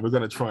mansion, and we're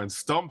going to try and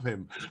stump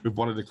him with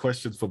one of the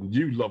questions from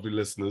you lovely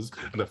listeners.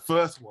 And the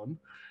first one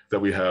that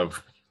we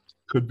have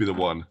could be the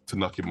one to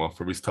knock him off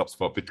from his top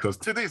spot, because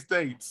to this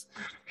date,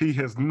 he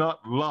has not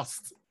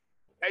lost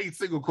a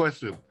single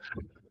question.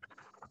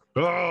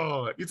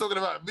 Oh, you're talking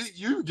about me,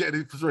 you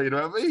getting frustrated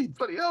about me.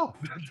 Bloody hell.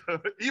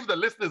 Even the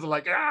listeners are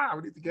like,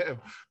 we need to get him.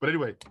 But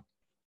anyway,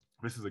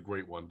 this is a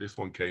great one. This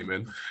one came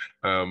in.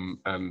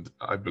 And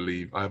I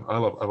believe I have a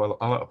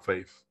lot of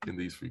faith in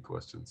these three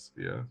questions.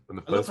 Yeah. And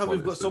the I love how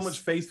we've got so much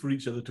faith for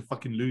each other to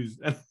fucking lose.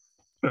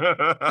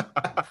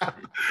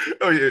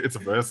 Oh yeah, it's a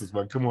versus,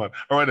 man. Come on.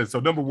 All right then. So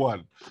number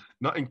one,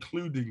 not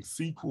including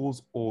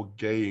sequels or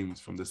games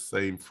from the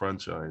same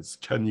franchise,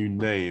 can you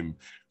name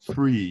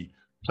 3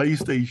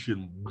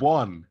 PlayStation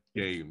 1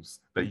 games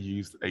that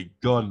used a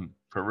gun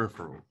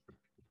peripheral?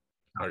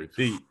 I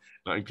repeat,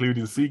 not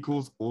including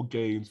sequels or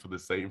games for the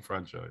same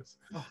franchise.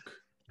 Fuck.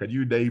 Can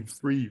you name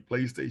 3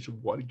 PlayStation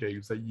 1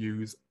 games that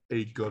use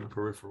a gun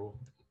peripheral?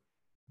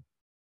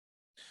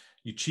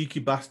 You cheeky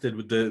bastard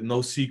with the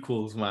no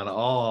sequels, man.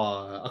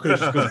 Oh, I could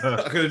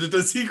have just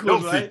done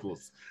sequels, no right?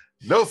 Sequels.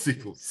 No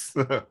sequels.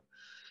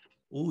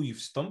 Oh, you've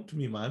stumped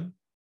me, man.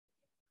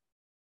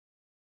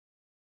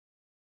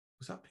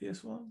 Was that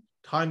PS1?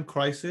 Time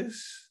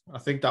Crisis? I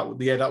think that was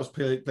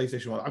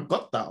PlayStation 1. I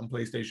got that on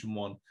PlayStation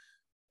 1.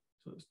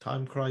 So it's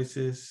Time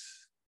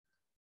Crisis.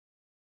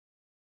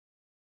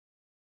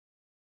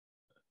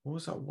 What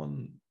was that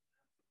one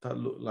that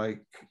looked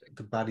like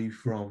the baddie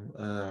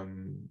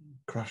from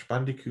Crash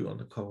Bandicoot on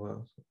the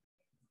cover?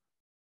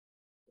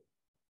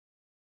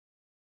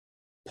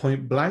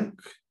 Point Blank.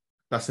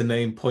 That's the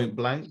name, Point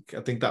Blank.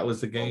 I think that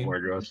was the game. Oh my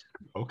gosh.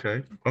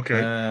 Okay.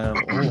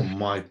 Oh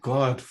my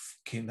God.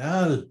 Fucking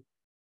hell.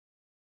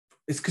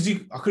 It's because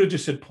I could have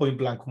just said Point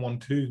Blank 1,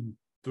 2,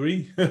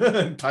 3.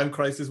 Time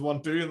Crisis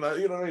 1, 2. And that,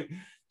 you know what I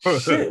mean?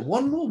 Shit,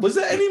 one more. Was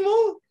there any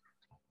more?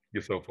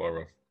 You're so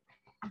far off.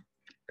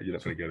 You're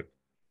not going to get it.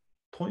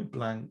 Point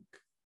Blank,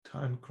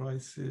 Time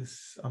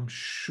Crisis. I'm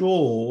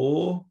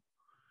sure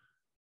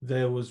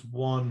there was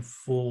one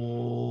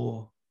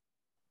for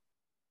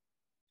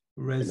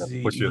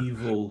Resident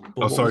Evil.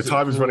 Oh, sorry.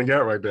 Time is running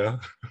out right now.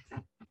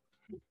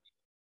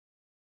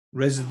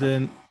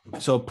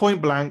 So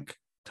Point Blank,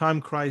 Time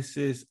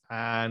Crisis,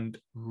 and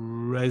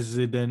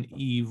Resident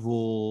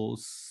Evil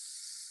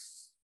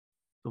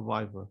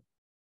Survivor.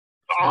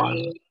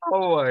 Oh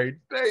my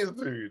days,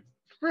 dude.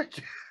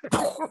 That's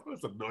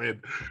annoying.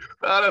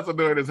 That's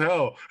annoying as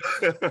hell.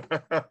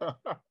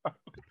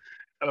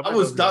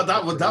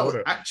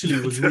 That actually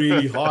was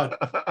really hard.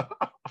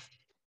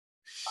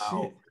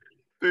 Shit.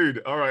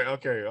 Dude, all right,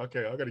 okay, I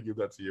gotta give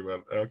that to you,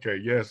 man. Okay,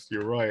 yes,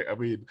 you're right. I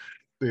mean,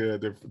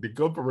 the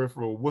gun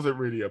peripheral wasn't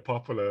really a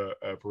popular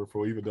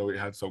peripheral, even though it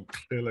had some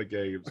killer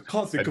games. I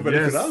can't think of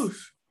anything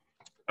else.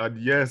 And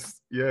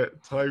yes,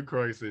 Time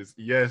Crisis,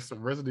 yes,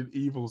 Resident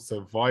Evil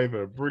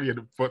Survivor,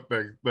 brilliant. But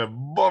the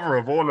mother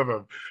of all of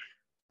them,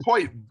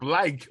 Point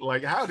Blank.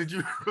 Like, how did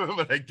you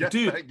remember to get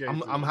that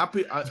game? I'm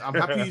happy. I'm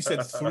happy you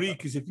said 3,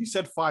 because if you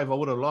said 5, I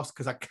would have lost,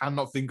 because I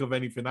cannot think of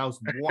anything else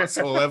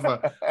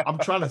whatsoever. I'm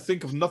trying to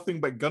think of nothing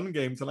but gun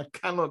games, and I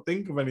cannot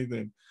think of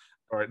anything.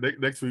 All right,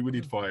 next week we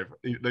need 5.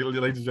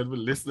 Ladies and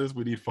gentlemen, listeners,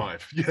 we need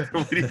 5. Yeah,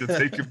 we need to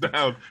take him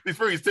down. This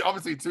three is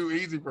obviously too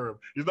easy for him.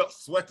 He's not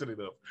sweating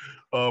enough.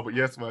 But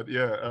yes, man.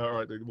 Yeah. All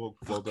right. Well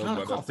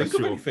done,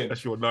 man.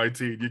 That's your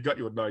 19. You got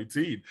your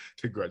 19.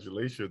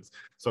 Congratulations.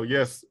 So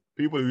yes,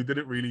 people who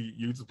didn't really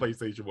use the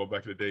PlayStation 1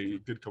 back in the day,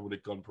 it did come with a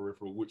gun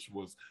peripheral, which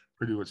was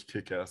pretty much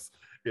kick-ass.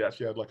 It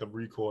actually had like a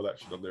recoil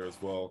action on there as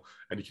well,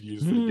 and you could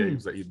use it for the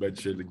games that you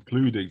mentioned,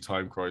 including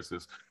Time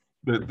Crisis.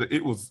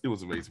 It was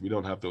amazing. We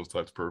don't have those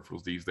types of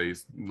peripherals these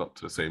days, not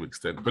to the same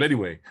extent. But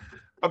anyway,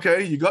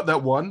 okay, you got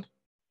that one,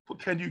 but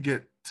can you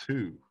get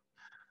 2?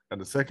 And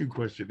the second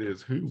question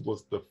is, who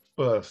was the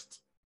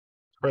first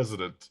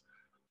president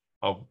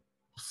of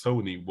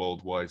Sony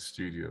Worldwide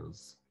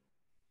Studios?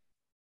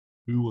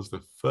 Who was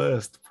the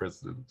first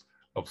president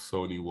of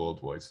Sony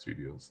Worldwide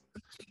Studios?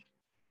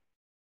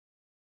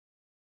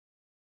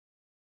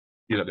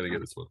 You're not going to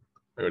get this one.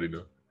 I already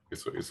know.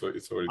 It's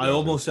already I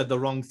almost said the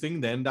wrong thing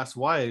then. That's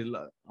why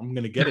I'm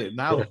going to get it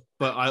now.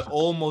 But I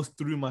almost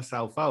threw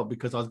myself out,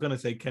 because I was going to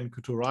say Ken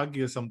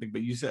Kutaragi or something.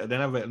 But you said,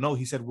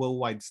 he said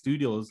Worldwide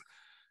Studios.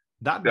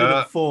 That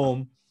didn't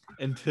form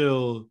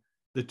until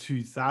the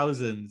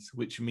 2000s,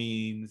 which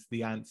means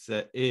the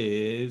answer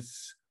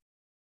is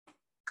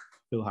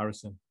Phil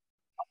Harrison.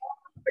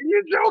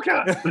 You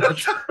joker!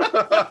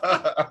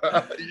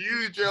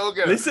 You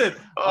joker! Listen,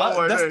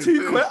 that's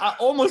too quick. I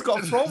almost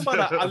got thrown by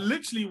that. I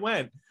literally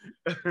went,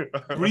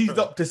 breathed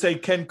up to say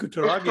Ken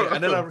Kutaragi,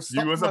 and then I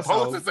stopped You were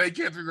supposed to say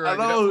Ken Kutaragi. I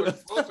know.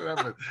 That's what's supposed to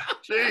happen.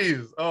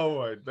 Jeez. Oh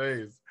my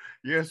days.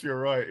 Yes, you're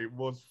right. It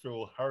was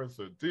Phil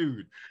Harrison.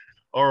 Dude.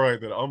 All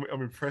right, then. I'm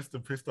impressed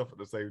and pissed off at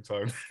the same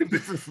time.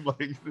 This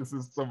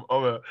is some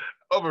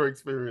other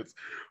experience.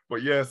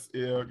 But yes,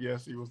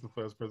 yes, he was the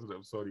first president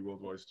of Sony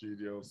Worldwide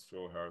Studios,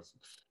 Phil Harrison.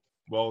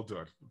 Well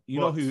done. You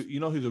know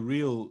who the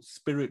real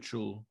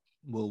spiritual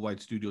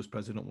Worldwide Studios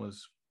president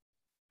was?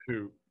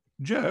 Who?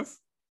 Jeff.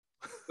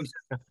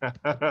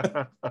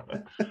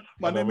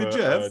 My name is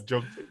Jeff.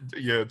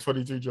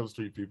 22 Jump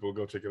Street, people,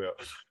 go check it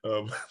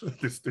out.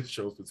 This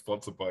show's been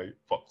sponsored by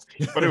Fox.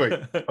 But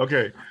anyway,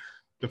 okay.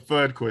 The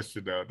third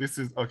question now. This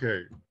is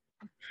okay.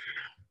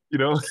 You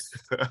know,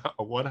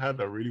 on one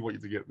hand, I really want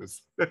you to get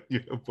this. But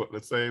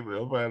the same, on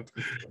the other hand,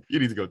 you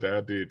need to go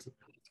down, dude.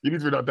 You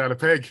need to be knocked down a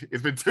peg.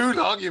 It's been too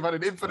long. You've had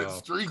an infinite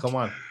streak. Come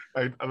on.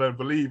 And I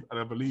believe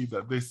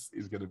that this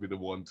is going to be the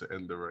one to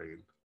end the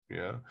reign.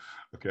 Yeah.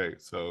 Okay.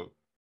 So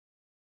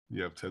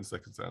you have 10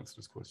 seconds to answer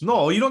this question.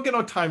 No, you don't get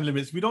no time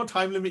limits. We don't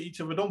time limit each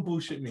other. Don't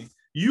bullshit me.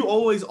 You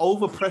always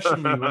over pressure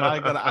me when I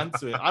gotta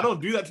answer it. I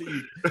don't do that to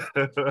you.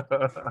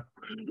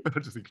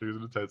 Just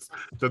including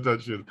the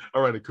tension.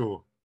 All right,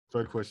 cool.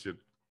 Third question.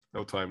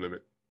 No time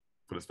limit.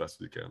 Put as fast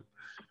as you can.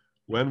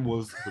 When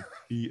was the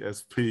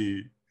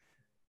PSP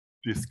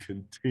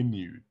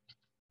discontinued?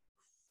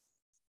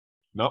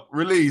 Not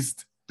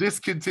released.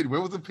 Discontinued.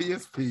 When was the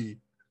PSP,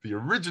 the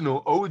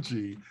original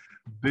OG,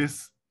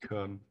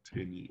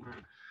 discontinued?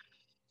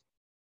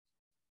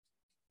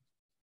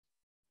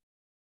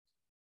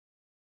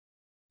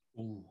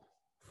 Ooh,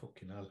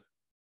 fucking hell.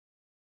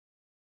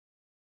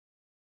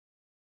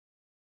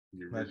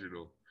 The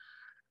original.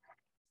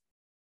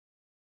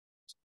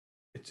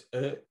 It's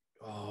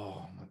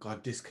oh my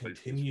god,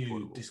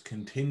 discontinued.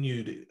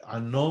 I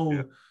know.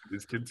 Yeah,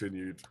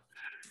 discontinued.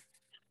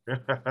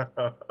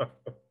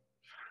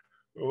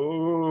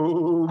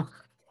 Oh,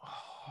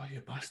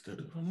 you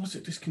bastard. When was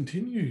it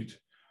discontinued?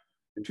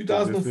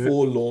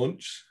 2004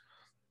 launch.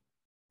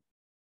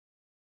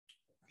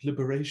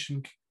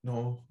 Liberation.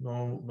 No,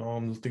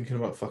 I'm thinking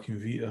about fucking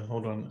Vita.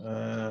 Hold on.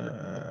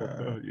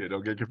 Yeah,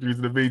 don't get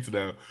confused with the Vita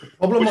now.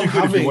 Problem I'm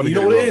having, you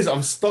know what it is?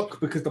 I'm stuck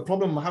because the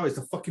problem I'm having is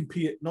the fucking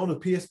the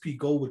PSP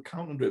Go would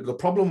count under it. The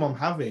problem I'm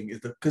having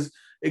is that because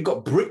it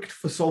got bricked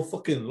for so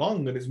fucking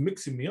long and it's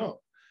mixing me up.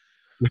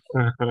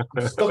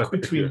 I'm stuck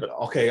between.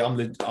 Okay, I'm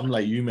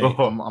like you, mate.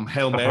 I'm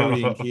Hail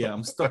Marying here.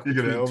 I'm stuck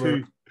between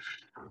two.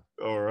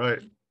 All right.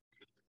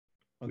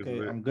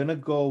 Okay, I'm gonna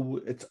go.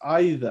 It's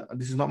either.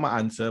 This is not my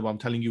answer, but I'm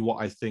telling you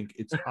what I think.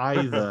 It's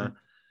either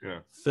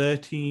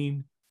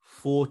 13,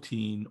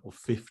 14, or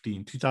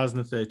 15.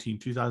 2013,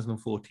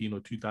 2014, or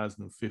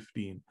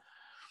 2015. Okay.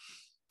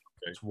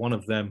 It's one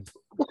of them.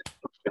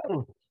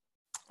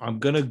 I'm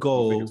gonna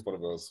go. I think it's one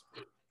of those.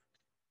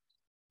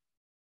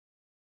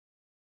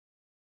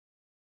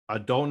 I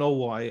don't know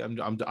why.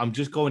 I'm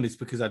just going. It's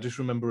because I just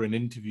remember an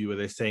interview where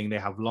they're saying they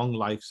have long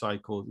life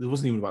cycles. It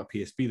wasn't even about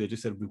PSP. They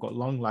just said we've got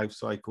long life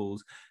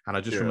cycles, and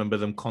I just remember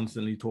them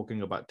constantly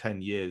talking about 10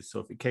 years.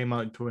 So if it came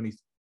out in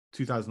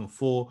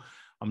 2004,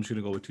 I'm just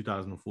gonna go with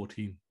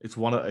 2014. It's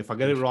one. If I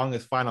get it wrong,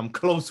 it's fine. I'm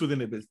close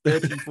within it. But it's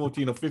 13,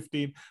 14, or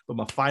 15. But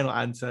my final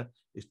answer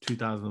is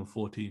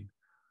 2014.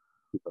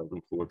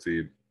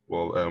 2014.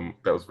 Well,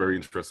 that was very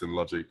interesting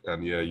logic,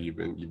 and yeah,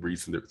 you've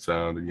reasoned it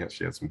sound, and you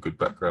actually had some good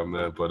background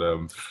there. But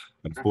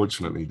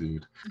unfortunately,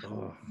 dude,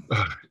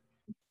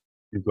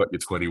 you've got your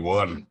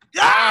 21.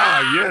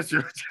 Yes,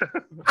 you're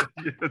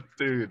yeah,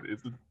 dude.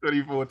 It's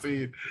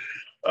 2014.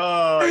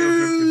 Oh, it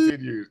was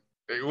discontinued.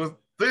 It was,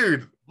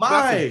 dude.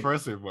 That's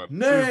impressive, man.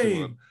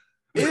 Name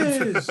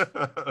is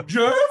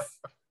Jeff.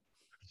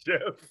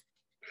 Jeff.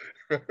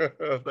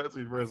 That's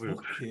impressive.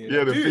 Okay.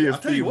 Yeah, the Dude,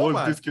 PSP was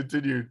man.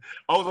 Discontinued.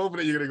 I was hoping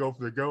that you're gonna go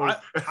for the Go. I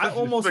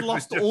almost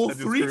lost all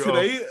three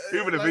today.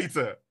 Even the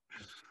Vita.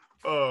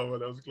 Oh, well,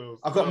 that was close.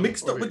 I got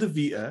mixed up with the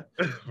Vita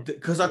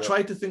because I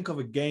tried to think of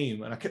a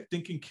game and I kept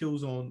thinking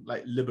Killzone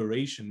like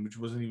Liberation, which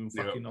wasn't even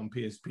fucking on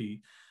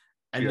PSP.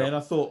 And then I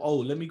thought, oh,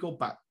 let me go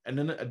back. And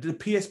then the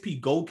PSP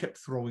Go kept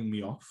throwing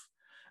me off.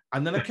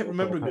 And then I kept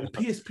remembering that the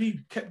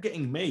PSP kept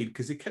getting made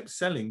because it kept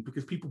selling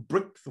because people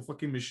bricked the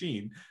fucking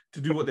machine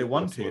to do what they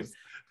wanted.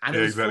 And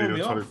it was throwing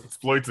me off. To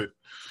exploit it.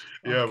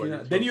 Yeah,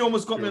 like, then you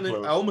almost got me.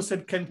 I almost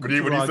said Ken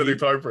Kutaragi. When you said the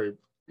time frame.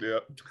 Yeah.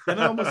 Then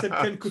I almost said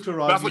Ken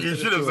Kutaragi. That's what you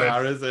should have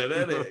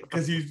said.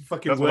 Because you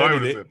fucking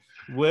worded it.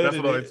 That's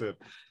what I said.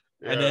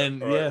 Yeah,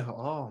 and then,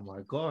 oh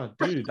my God,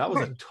 dude, that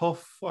was a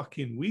tough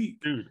fucking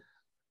week.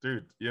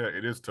 Dude, yeah,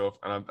 it is tough.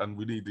 And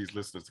we need these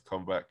listeners to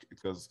come back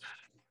because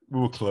we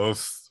were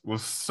close. We were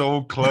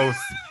so close.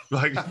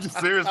 Like,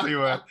 seriously,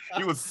 man.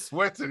 He was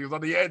sweating. He was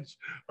on the edge.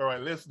 All right,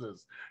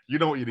 listeners, you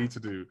know what you need to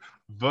do.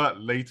 The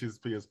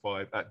latest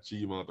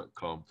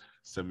PS5@gmail.com.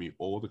 Send me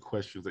all the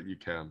questions that you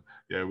can.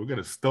 Yeah, we're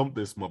gonna stump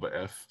this mother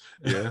F.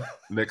 Yeah,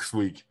 next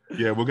week.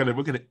 Yeah, we're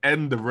gonna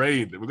end the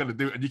reign. We're gonna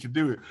do it, and you can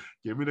do it.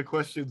 Give me the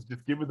questions.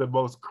 Just give me the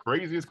most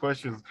craziest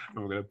questions,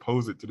 and we're gonna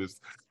pose it to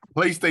this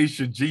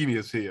PlayStation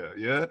genius here.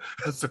 Yeah,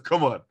 so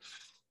come on.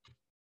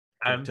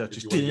 And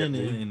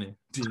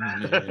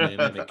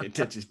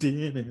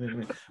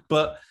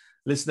but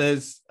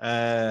Listeners,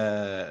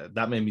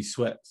 that made me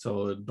sweat,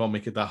 so don't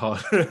make it that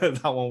hard. That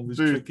one was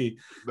tricky.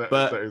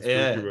 But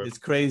yeah, tricky, it's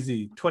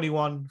crazy.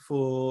 21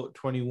 for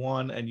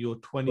 21, and you're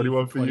 20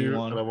 21 for 21. You,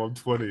 and I'm on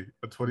 20.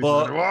 20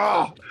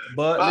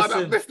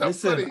 but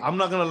listen, I'm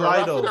not gonna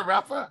lie though.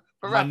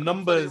 My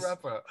numbers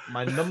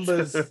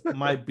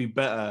might be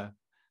better,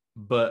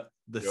 but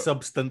the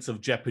substance of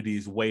Jeopardy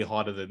is way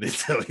harder than this.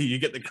 So you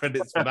get the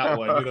credits for that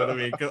one. You know what I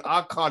mean? Because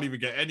I can't even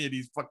get any of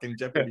these fucking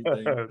Jeopardy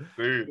things.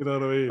 Dude. You know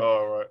what I mean?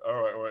 All right.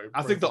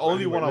 I think the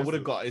only one I would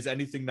have got is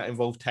anything that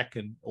involved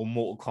Tekken or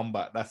Mortal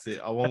Kombat. That's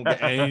it. I won't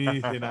get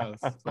anything else.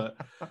 But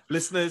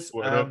listeners,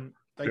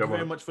 thank you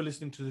very much for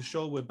listening to the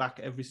show. We're back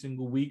every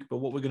single week. But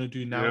what we're going to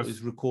do now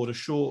is record a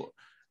short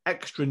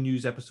extra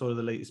news episode of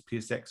the latest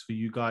PSX for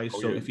you guys.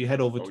 If you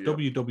head over to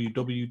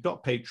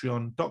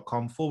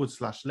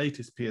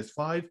www.patreon.com/latest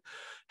PS5,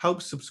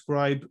 help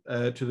subscribe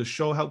to the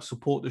show, help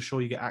support the show.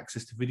 You get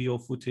access to video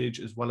footage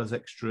as well as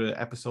extra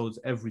episodes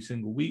every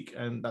single week,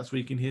 and that's where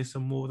you can hear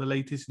some more of the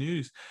latest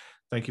news.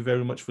 Thank you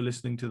very much for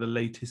listening to the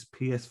latest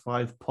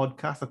PS5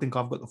 podcast. I think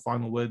I've got the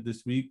final word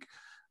this week.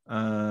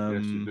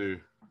 Yes, you do.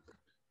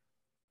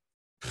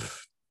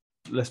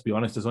 Let's be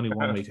honest, there's only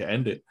one way to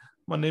end it.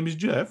 My name is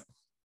Jeff.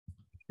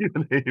 Your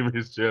name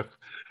is Jeff.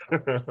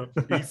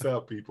 Peace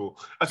out, people.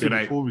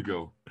 Actually, before we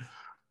go, I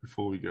was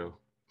going to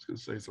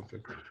say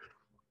something.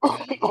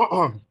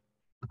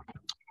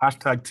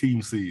 Hashtag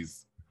Team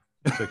C's.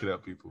 Check it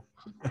out, people.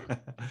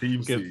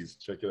 Team C's.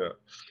 Check it out.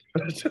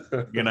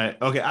 Good night.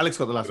 Okay, Alex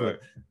got the last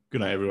word.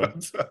 Good night, everyone.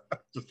 Just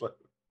like...